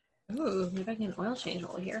 Ooh, maybe I can oil change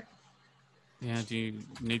while we're here. Yeah, do you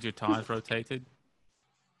need your tires rotated?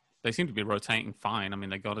 They seem to be rotating fine. I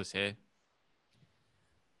mean, they got us here.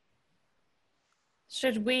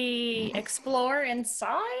 Should we explore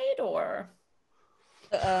inside or?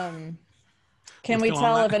 Can We're we still on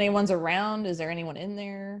tell that? if anyone's around? Is there anyone in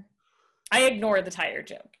there? I ignore the tire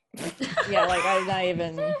joke. Yeah, like I'm not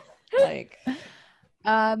even like.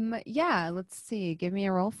 Yeah, let's see. Give me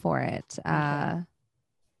a roll for it. Okay.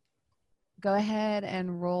 Go ahead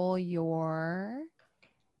and roll your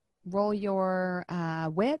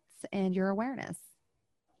wits and your awareness.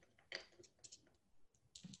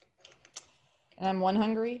 And I'm one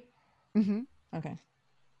hungry. Mm-hmm. Okay.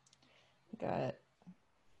 Got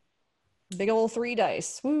big old 3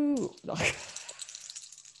 dice. Woo!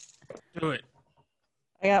 Do it.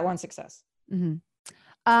 I got 1 success.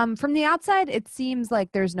 Mm-hmm. From the outside, it seems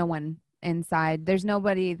like there's no one inside. There's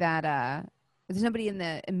nobody that there's nobody in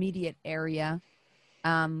the immediate area.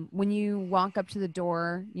 When you walk up to the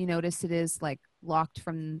door, you notice it is like locked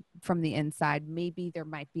from the inside. Maybe there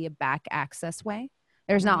might be a back access way.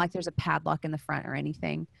 There's not like there's a padlock in the front or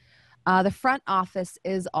anything. The front office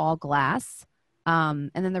is all glass.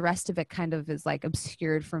 And then the rest of it kind of is like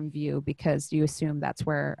obscured from view because you assume that's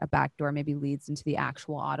where a back door maybe leads into the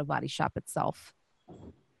actual auto body shop itself.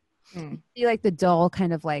 See like the dull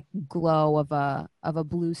kind of like glow of a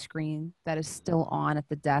blue screen that is still on at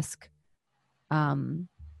the desk.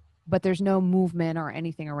 But there's no movement or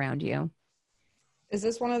anything around you. Is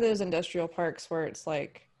this one of those industrial parks where it's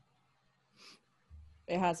like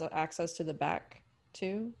it has access to the back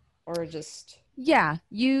too, or just? Yeah,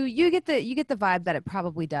 you get the vibe that it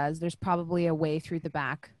probably does. There's probably a way through the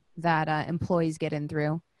back that employees get in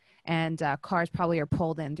through, and cars probably are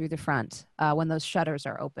pulled in through the front when those shutters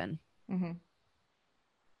are open. Mm-hmm.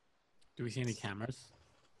 Do we see any cameras?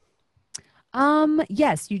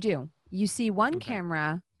 Yes, you do. You see one Okay.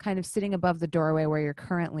 camera kind of sitting above the doorway where you're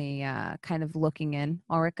currently kind of looking in,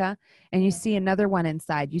 Ulrika, and you see another one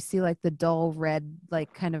inside. You see like the dull red,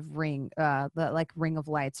 like kind of ring, the like ring of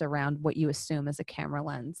lights around what you assume is a camera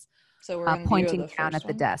lens, So we're in view of pointing the down first at the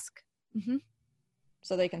one? desk. Mm-hmm.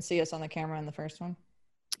 So they can see us on the camera in the first one.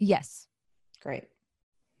 Yes. Great.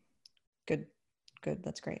 Good.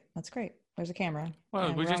 That's great. There's a camera. Well,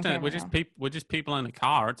 and we're on just camera now. we're just people in a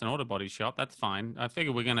car. It's an auto body shop. That's fine. I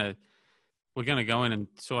figure we're gonna go in and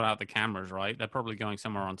sort out the cameras, right? They're probably going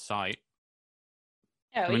somewhere on site.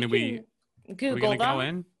 Yeah, I mean, you are we can Google gonna them go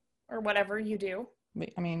in? or whatever you do.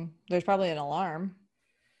 I mean, there's probably an alarm.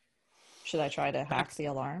 Should I try to hack the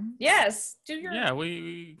alarm? Yes, do your. Yeah,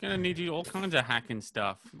 we're gonna need you all kinds of hacking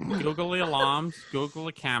stuff. Google the alarms. Google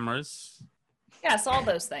the cameras. Yes, all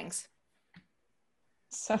those things.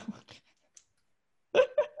 So,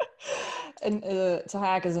 and to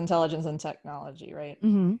hack is intelligence and technology, right?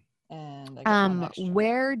 Mm-hmm. And I got one extra.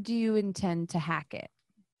 Where do you intend to hack it?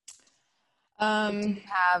 Do you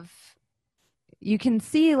have? You can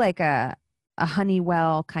see like a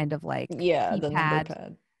Honeywell kind of like Yeah, the number keypad,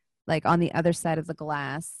 pad. like on the other side of the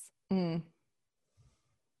glass. Mm.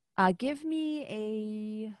 Give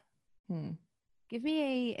me Hmm.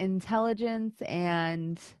 a intelligence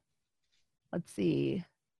and let's see,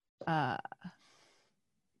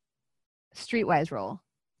 streetwise roll.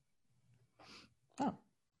 Oh,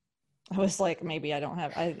 I was like, maybe I don't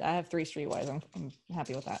have. I have 3 streetwise. I'm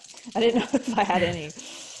happy with that. I didn't know if I had any.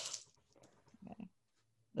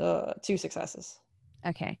 Okay. 2 successes.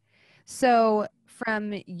 Okay. So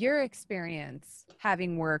from your experience,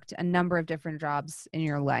 having worked a number of different jobs in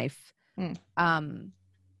your life,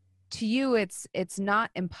 to you, it's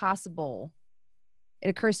not impossible. It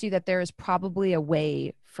occurs to you that there is probably a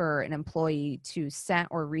way for an employee to set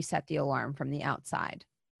or reset the alarm from the outside.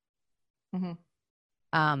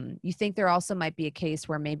 Mm-hmm. You think there also might be a case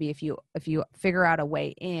where maybe if you figure out a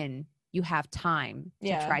way in, you have time to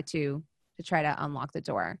Yeah. try to unlock the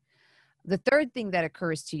door. The third thing that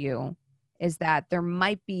occurs to you is that there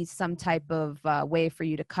might be some type of way for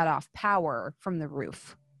you to cut off power from the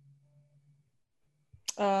roof.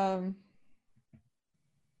 I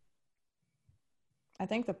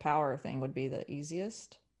think the power thing would be the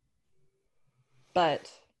easiest, but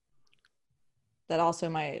that also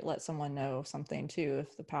might let someone know something too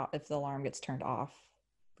if the alarm gets turned off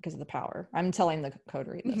because of the power. I'm telling the code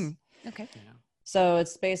read this. Mm-hmm. Okay. Yeah. So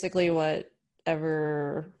it's basically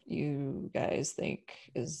whatever you guys think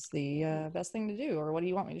is the best thing to do, or what do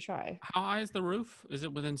you want me to try? How high is the roof? Is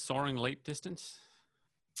it within soaring leap distance?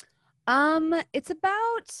 It's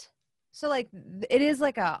about it is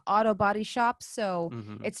like a auto body shop, so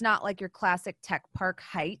Mhm. it's not like your classic tech park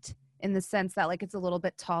height in the sense that like it's a little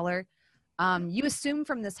bit taller. You assume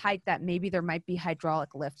from this height that maybe there might be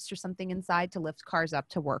hydraulic lifts or something inside to lift cars up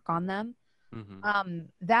to work on them. Mhm.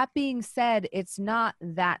 That being said, it's not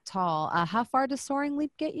that tall. How far does Soaring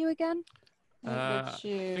Leap get you again? It I gets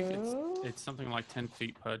think you. it's something like 10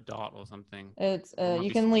 feet per dot or something. It's Or might you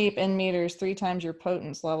be can s- leap in meters 3 times your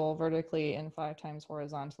potence level vertically and 5 times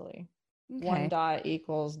horizontally. One Okay. dot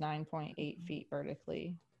equals 9.8 feet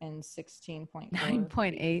vertically and 16.4.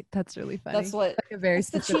 9.8. That's really funny. That's what. Like a very That's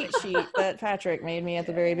the specific. cheat sheet that Patrick made me at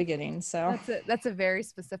the very beginning. So That's a very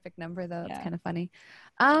specific number though. That's Yeah. kind of funny.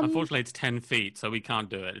 Unfortunately, it's 10 feet, so we can't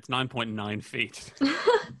do it. It's 9.9 feet.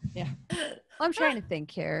 I'm trying to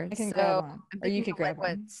think here. I can So grab one, I'm or you thinking could of, grab like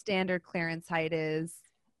one. what standard clearance height is.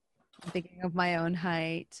 I'm thinking of my own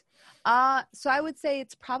height. So I would say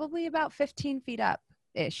it's probably about 15 feet up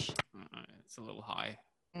ish. It's a little high.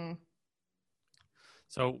 Mm.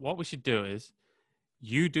 So what we should do is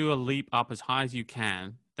you do a leap up as high as you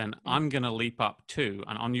can, then I'm going to leap up too.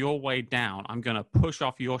 And on your way down, I'm going to push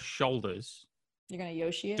off your shoulders, You're gonna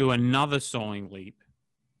Yoshi it. do another soaring leap.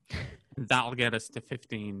 And that'll get us to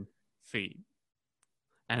 15 feet.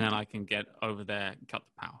 And then I can get over there and cut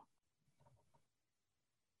the power.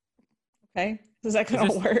 Okay, is that Is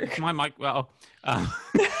gonna this- work? is my mic, well,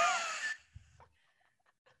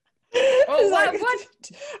 Is what- that-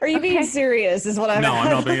 what? Are you being Okay. serious? Is what I'm. no, I'm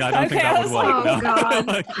not being, I don't think Okay, I that would was work. like, no. oh,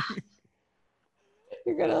 God.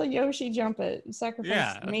 You're gonna Yoshi jump it. Sacrifice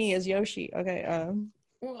Yeah, me as Yoshi. Okay.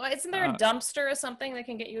 Well, isn't there a dumpster or something that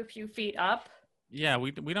can get you a few feet up? Yeah,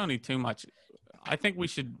 we don't need too much. I think we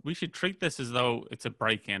should treat this as though it's a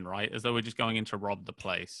break-in, right? As though we're just going in to rob the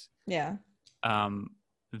place. Yeah.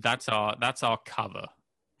 That's our cover.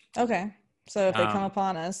 Okay. So if they come Um,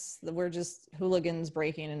 upon us, we're just hooligans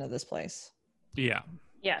breaking into this place Yeah.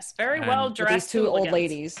 Yes, very And- well With with dressed. these two old hooligans.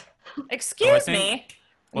 ladies. Excuse think- me.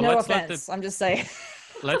 Well, no let's let offense. I'm just saying.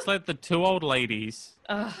 let's let the two old ladies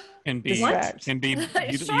Ugh. can be Distract. can be. You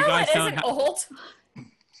Charlotte guys don't isn't have. old.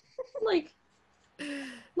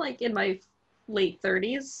 like in my late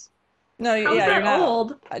 30s. No, How's yeah, that you're not.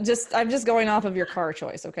 old? I'm just going off of your car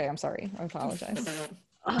choice. Okay, I'm sorry. I apologize.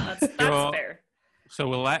 That's Well, fair. So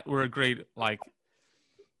we're agreed. Like,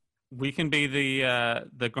 we can be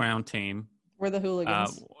the ground team. We're the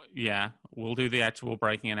hooligans. Yeah, we'll do the actual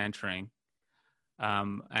breaking and entering.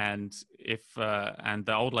 And if and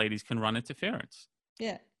the old ladies can run interference.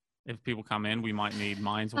 Yeah. If people come in, we might need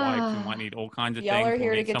minds wiped. We might need all kinds of Y'all things. are We'll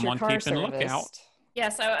here to need get your someone car keeping a lookout. serviced.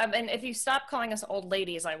 Yes, and if you stop calling us old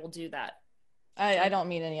ladies, I will do that. I don't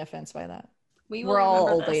mean any offense by that. We will We're all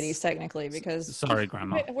remember old this. ladies technically because Sorry,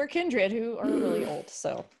 Grandma. we're kindred who are really old.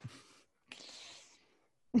 So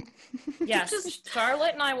Yes, Just-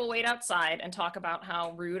 Charlotte and I will wait outside and talk about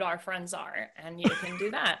how rude our friends are, and you can do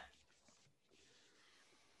that.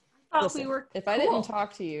 I thought listen, we were if I cool. didn't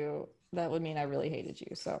talk to you, that would mean I really hated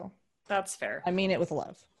you. So That's fair. I mean it with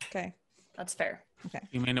love. Okay. That's fair.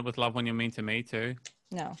 You mean it with love when you're mean to me too?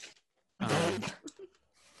 No. Um,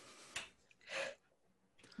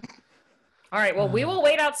 All right, well, we will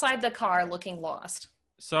wait outside the car looking lost.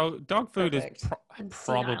 so dog food has Perfect. And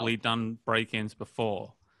senile. probably done break-ins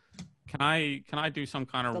before. Can I do some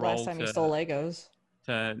kind of The roll last time you to stole Legos.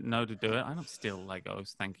 know to do it? I don't steal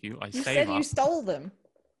Legos, thank you. I You save said up. you stole them.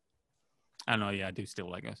 I know, yeah, I do steal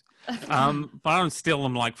Legos. But I don't steal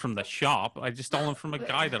them like from the shop. I just stole them from a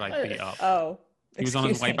guy that I beat up. Oh. He was on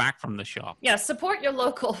his excuse way me. back from the shop. Yeah, support your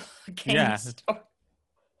local game Yeah. store.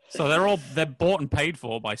 So they're bought and paid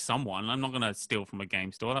for by someone. I'm not gonna steal from a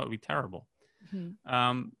game store. That would be terrible.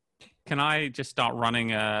 Mhm. Can I just start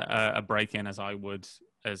running a break-in as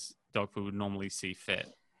dog food would normally see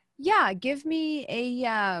fit? Yeah, give me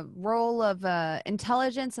a roll of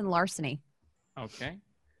intelligence and larceny. Okay.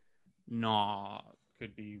 No,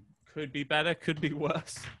 could be better, could be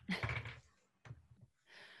worse.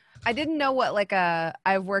 I didn't know what like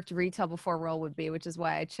I've worked retail before roll would be, which is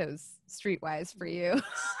why I chose Streetwise for you.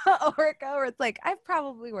 Orica, where it's like I've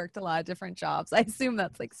probably worked a lot of different jobs. I assume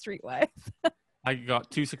that's like Streetwise. I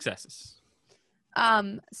got 2 successes.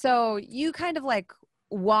 So you kind of like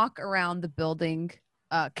walk around the building,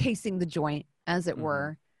 casing the joint, as it Mhm.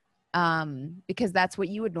 were, because that's what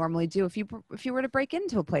you would normally do if you were to break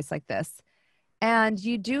into a place like this. And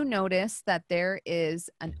you do notice that there is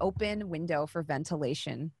an open window for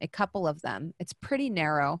ventilation, a couple of them. It's pretty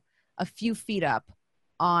narrow, a few feet up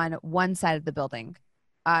on one side of the building.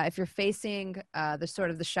 If you're facing the sort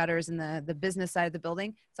of the shutters and the business side of the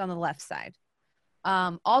building, it's on the left side.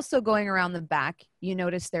 Also going around the back, you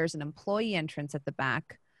notice there's an employee entrance at the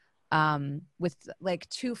back. with like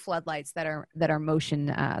 2 floodlights that are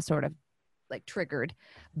motion sort of like triggered,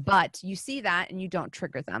 but you see that and you don't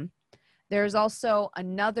trigger them. There's also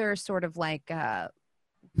another sort of like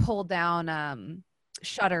pull down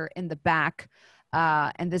shutter in the back.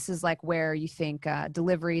 And this is like where you think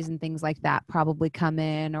deliveries and things like that probably come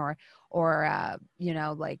in, or you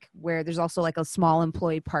know, like where there's also like a small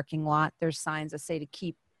employee parking lot. There's signs that say to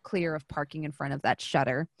keep clear of parking in front of that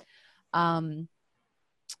shutter.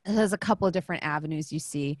 There's a couple of different avenues you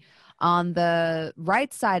see. On the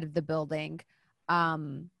right side of the building,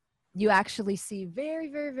 you actually see very,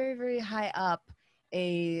 very, very, very high up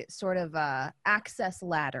a sort of access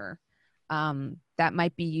ladder that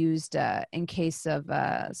might be used in case of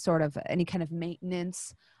sort of any kind of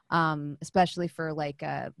maintenance, especially for like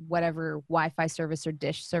whatever Wi-Fi service or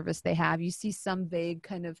dish service they have. You see some vague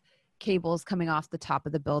kind of cables coming off the top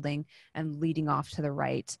of the building and leading off to the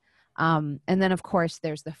right. And then, of course,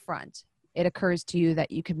 there's the front. It occurs to you that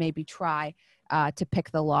you could maybe try to pick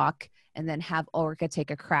the lock and then have Ulrika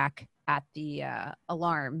take a crack at the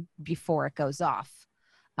alarm before it goes off.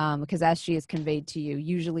 Because as she has conveyed to you,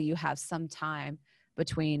 usually you have some time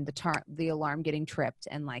between the alarm getting tripped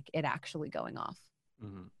and like it actually going off.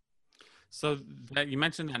 Mm-hmm. So that you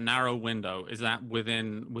mentioned that narrow window. Is that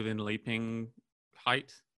within leaping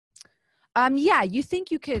height? Yeah, you think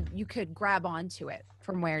you could grab onto it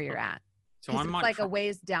from where you're at. So I it's might like a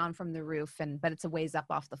ways down from the roof, but it's a ways up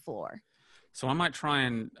off the floor. So I might try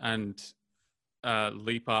and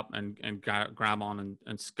leap up and grab on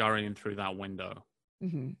and scurry in through that window.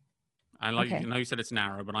 Mm-hmm. I like, Okay. you know, you said it's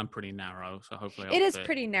narrow, but I'm pretty narrow, so hopefully It I'll is fit.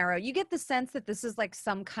 pretty narrow. You get the sense that this is like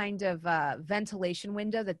some kind of ventilation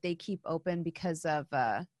window that they keep open because of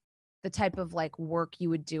the type of like work you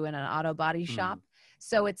would do in an auto body shop.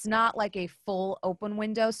 So it's not like a full open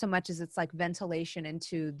window so much as it's like ventilation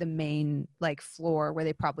into the main like floor where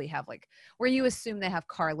they probably have like where you assume they have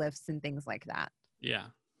car lifts and things like that. Yeah.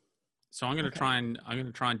 So I'm gonna Okay.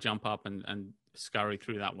 try and jump up and scurry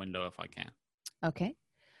through that window if I can. Okay.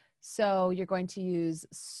 So you're going to use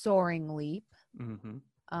soaring leap,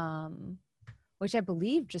 Mm-hmm. which I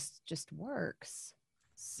believe just works.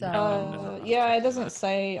 So Yeah, it doesn't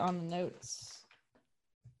say on the notes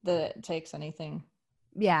that it takes anything.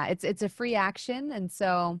 yeah, it's a free action, and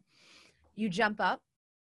so you jump up,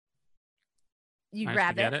 you Managed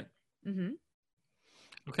grab to get it. it.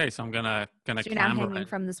 Mm-hmm. Okay, so I'm gonna So you're now clamber hanging in.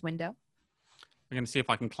 from this window. I'm gonna see if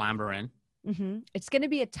I can clamber in. Mm-hmm. It's going to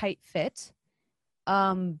be a tight fit,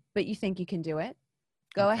 but you think you can do it.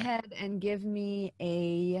 Go Okay. ahead and give me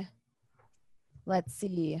let's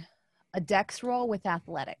see, a dex roll with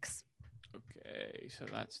athletics. Okay, so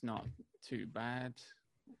that's not too bad.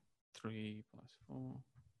 3 plus 4.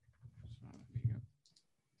 So there you go.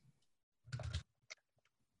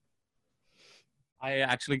 I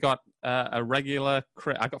actually got a regular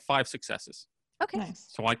crit. I got 5 successes. Okay. Nice.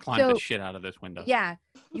 So I climbed So- the shit out of this window. Yeah,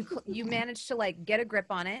 you manage to like get a grip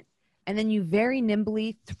on it, and then you very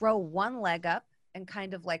nimbly throw one leg up and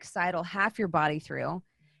kind of like sidle half your body through,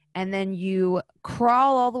 and then you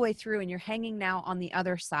crawl all the way through, and you're hanging now on the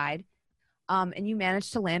other side, and you manage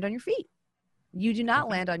to land on your feet. You do not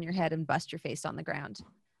Okay. land on your head and bust your face on the ground,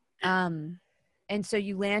 and so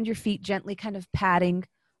you land your feet gently, kind of patting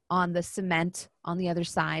on the cement on the other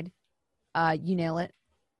side. You nail it,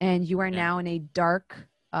 and you are Yeah. now in a dark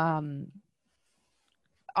auto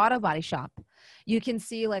body shop. You can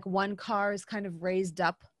see like one car is kind of raised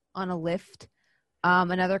up on a lift.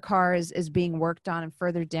 Another car is being worked on and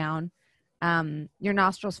further down. Your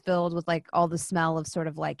nostrils filled with like all the smell of sort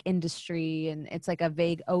of like industry, and it's like a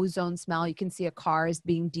vague ozone smell. You can see a car is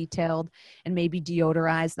being detailed and maybe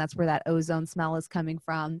deodorized. And that's where that ozone smell is coming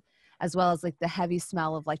from, as well as like the heavy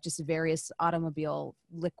smell of like just various automobile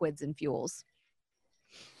liquids and fuels.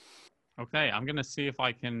 Okay, I'm gonna see if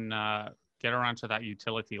I can get around to that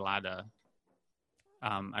utility ladder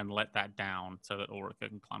and let that down so that Ulrika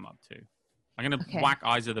can climb up too. I'm gonna Okay. whack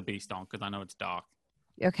Eyes of the Beast on because I know it's dark.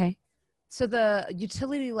 Okay. So the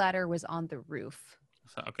utility ladder was on the roof.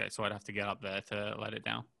 So okay, so I'd have to get up there to let it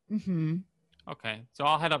down. Mm-hmm. Okay, so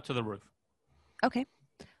I'll head up to the roof. Okay.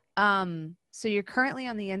 So you're currently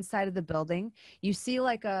on the inside of the building. You see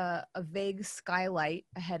like a vague skylight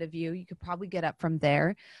ahead of you. You could probably get up from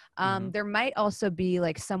there. Mhm. There might also be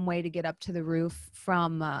like some way to get up to the roof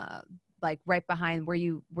from like right behind where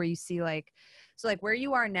you see like, so like where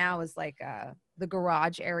you are now is like the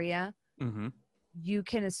garage area. Mm-hmm. You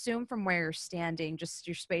can assume from where you're standing, just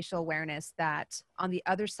your spatial awareness, that on the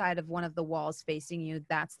other side of one of the walls facing you,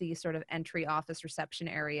 that's the sort of entry office reception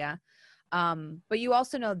area. But you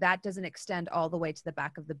also know that doesn't extend all the way to the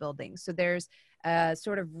back of the building. So there's a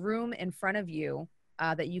sort of room in front of you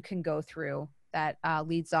that you can go through that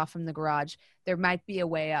leads off from the garage. There might be a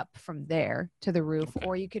way up from there to the roof, Okay.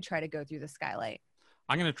 or you could try to go through the skylight.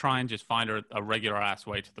 I'm going to try and just find a regular ass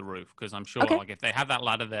way to the roof because I'm sure Okay. like if they have that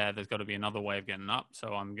ladder there, there's got to be another way of getting up. So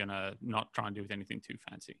I'm going to not try and do anything too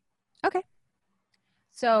fancy. Okay.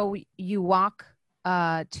 So you walk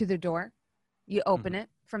to the door. You open it.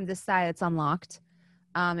 From this side, it's unlocked.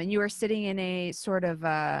 And you are sitting in a sort of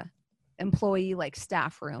employee like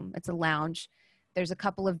staff room. It's a lounge. There's a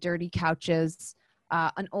couple of dirty couches,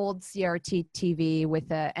 an old CRT TV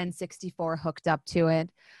with a N64 hooked up to it.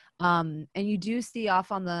 And you do see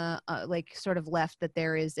off on the like sort of left that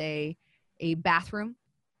there is a bathroom,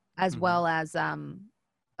 as well as a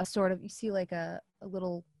sort of, you see like a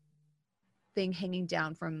little thing hanging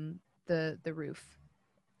down from the roof.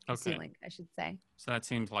 Okay. Ceiling, I should say. So that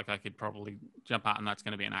seems like I could probably jump out and that's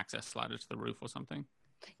going to be an access ladder to the roof or something.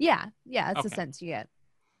 Yeah, that's the Okay. sense you get.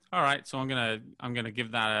 All right. So I'm going to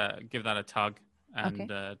give that a tug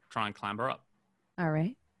and try and clamber up. All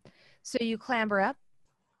right. So you clamber up.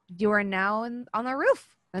 You are now on the roof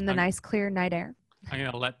in the nice clear night air. I'm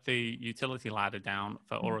going to let the utility ladder down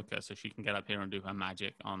for Orica so she can get up here and do her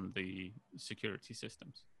magic on the security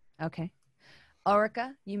systems. Okay.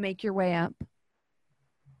 Orica, you make your way up.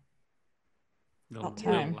 Little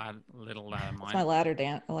time. ladder It's mine. my ladder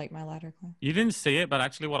dance. I like my ladder climb. You didn't see it, but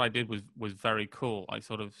actually what I did was very cool. I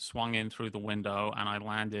sort of swung in through the window and I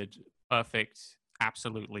landed perfect,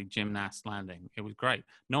 absolutely gymnast landing. It was great.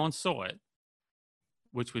 No one saw it,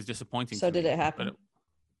 which was disappointing. So to did me, it happen? but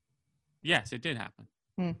yes, it did happen.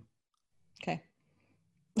 Okay.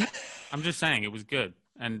 I'm just saying it was good.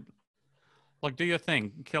 And like, do your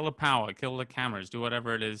thing. Kill the power, kill the cameras, do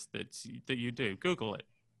whatever it is that you do. Google it.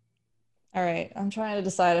 All right. I'm trying to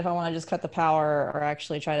decide if I want to just cut the power or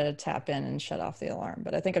actually try to tap in and shut off the alarm.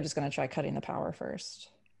 But I think I'm just going to try cutting the power first.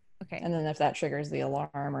 Okay. And then if that triggers the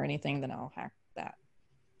alarm or anything, then I'll hack that.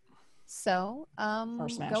 So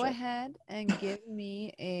smash go it. ahead and give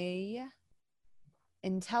me a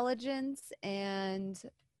intelligence and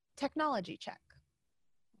technology check.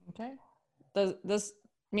 Okay. Does this,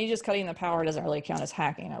 me just cutting the power doesn't really count as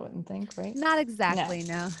hacking, I wouldn't think, right? Not exactly,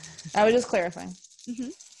 no. I was just clarifying.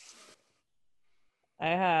 Mhm. I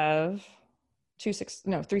have 3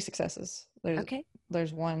 successes. Okay.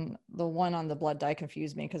 There's one, the one on the blood die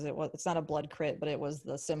confused me because it's not a blood crit, but it was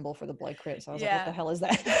the symbol for the blood crit. So I was like, what the hell is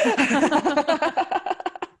that?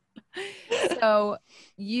 So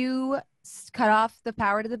you cut off the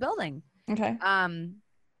power to the building. Okay.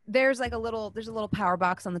 There's a little power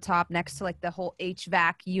box on the top next to like the whole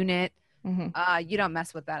HVAC unit. Mm-hmm. You don't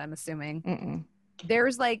mess with that, I'm assuming. Mm-mm.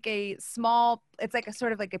 There's like a small, it's like a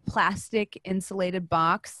sort of like a plastic insulated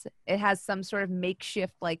box. It has some sort of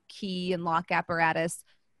makeshift like key and lock apparatus.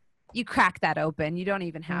 You crack that open. You don't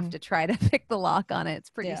even have to try to pick the lock on it.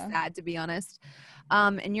 It's pretty sad, to be honest.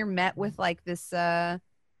 And you're met with like this,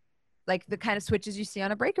 like the kind of switches you see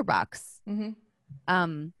on a breaker box. Mm-hmm.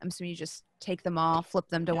 I'm assuming you just take them all, flip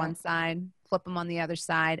them to one side, flip them on the other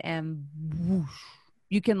side, and whoosh,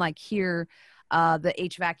 you can like hear the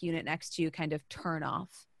HVAC unit next to you kind of turn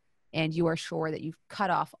off, and you are sure that you've cut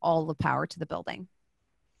off all the power to the building.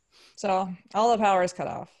 So all the power is cut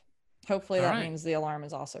off. Hopefully All that right. means the alarm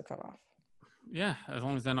is also cut off. Yeah, as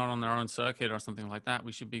long as they're not on their own circuit or something like that,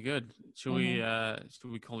 we should be good. Should we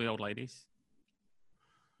call the old ladies?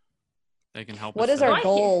 They can help What us. is our Do I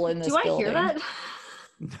goal hear- in this Do I building? hear that?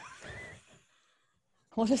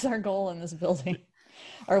 What is our goal in this building?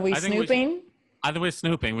 Are we I think we should- snooping? Either we're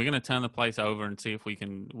snooping, we're going to turn the place over and see if we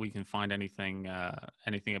can find anything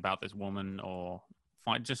about this woman or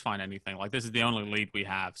find anything. Like, this is the only lead we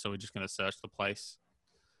have, so we're just going to search the place.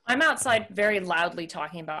 I'm outside very loudly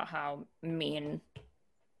talking about how mean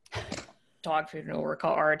dog food and Ulrika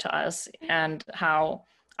are to us and how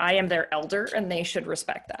I am their elder and they should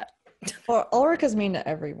respect that. Well, Ulrika's mean to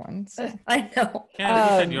everyone. So. I know.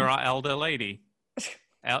 Yeah, you said you're our elder lady.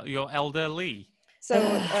 You're elderly. So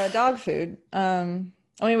dog food. I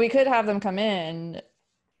mean, we could have them come in,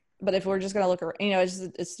 but if we're just gonna look around,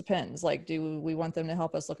 it depends. Like, do we want them to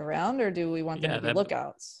help us look around, or do we want them to be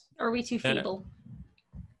lookouts? Or are we too Yeah. feeble?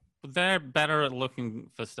 They're better at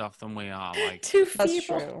looking for stuff than we are. Like, Too That's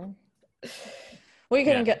feeble. true. We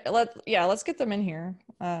can let's get them in here.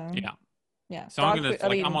 yeah. Yeah. So I'm Dog gonna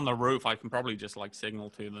food- I'm on the roof. I can probably just like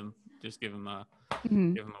signal to them, just give them a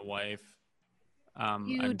wave. You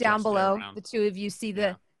and down just stare below, around. the two of you see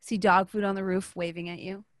see dog food on the roof waving at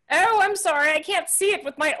you. Oh, I'm sorry. I can't see it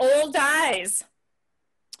with my old eyes.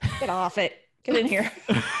 Get off it. Get in here.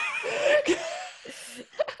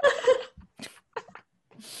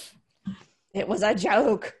 It was a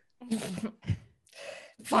joke.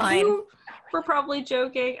 Fine. We're probably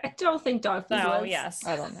joking. I don't think dog food No, was. yes.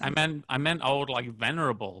 I don't know. I meant old, like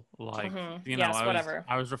venerable, like Mhm. you know. Yes, whatever.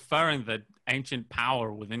 I was referring the ancient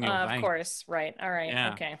power within your Of veins. course. Right. All right.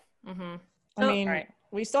 Yeah. Okay. Mm-hmm. I mean, All right.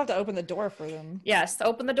 we still have to open the door for them. Yes.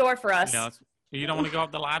 Open the door for us. Yeah, you don't want to go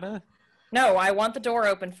up the ladder? No, I want the door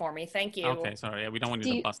open for me. Thank you. Okay, sorry. Yeah, we don't want Do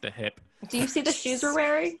you to you- bust a hip. Do you see the shoes we're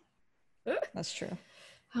wearing? That's true.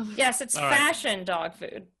 Oh my Yes, it's All right. fashion dog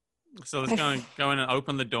food. So let's go in and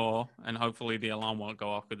open the door, and hopefully the alarm won't go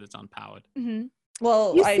off because it's unpowered. Hmm.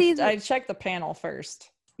 Well, You see the- I checked the panel first.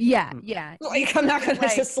 Yeah, Hmm. yeah. Like, I'm not gonna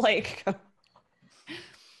Like- just like.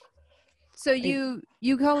 So you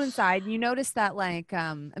go inside. You notice that like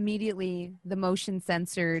immediately the motion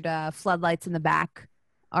censored floodlights in the back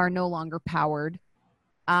are no longer powered.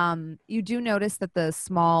 You do notice that the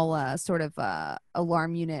small sort of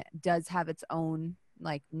alarm unit does have its own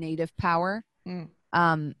like native power.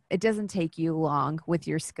 Mm. It doesn't take you long with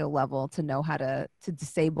your skill level to know how to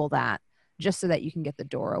disable that, just so that you can get the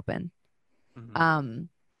door open. Mhm.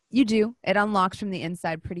 You do. It unlocks from the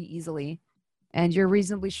inside pretty easily, and you're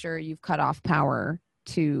reasonably sure you've cut off power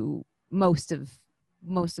to most of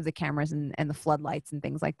the cameras and the floodlights and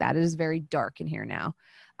things like that. It is very dark in here now.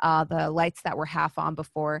 The lights that were half on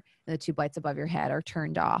before and the tube lights above your head are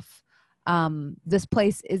turned off. This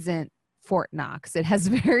place isn't Fort Knox. It has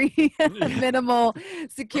very minimal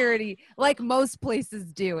security, like most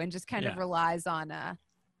places do, and just kind of Yeah. relies on a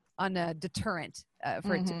deterrent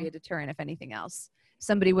for it to be a deterrent, if anything else.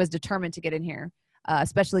 Somebody was determined to get in here,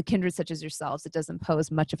 especially kindred such as yourselves. It doesn't pose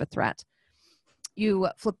much of a threat. You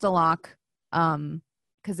flip the lock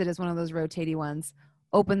because it is one of those rotating ones.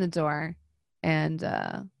 Open the door, and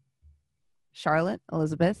Charlotte,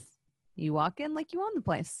 Elizabeth, you walk in like you own the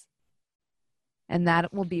place. And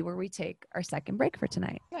that will be where we take our second break for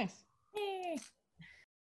tonight. Nice. Yay.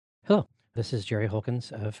 Hello, this is Jerry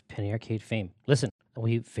Holkins of Penny Arcade fame. Listen,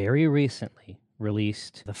 we very recently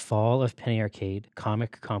released the Fall of Penny Arcade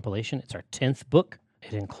comic compilation. It's our 10th book.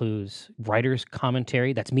 It includes writer's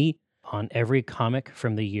commentary, that's me, on every comic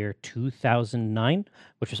from the year 2009,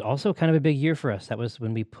 which was also kind of a big year for us. That was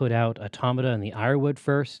when we put out Automata and the Ironwood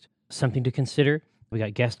first. Something to consider. We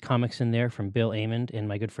got guest comics in there from Bill Amond and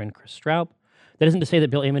my good friend Chris Straub. That isn't to say that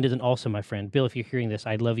Bill Amond isn't also my friend. Bill, if you're hearing this,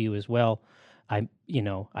 I love you as well.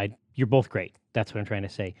 You're both great. That's what I'm trying to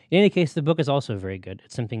say. In any case, the book is also very good.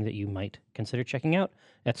 It's something that you might consider checking out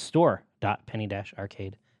at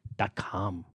store.penny-arcade.com.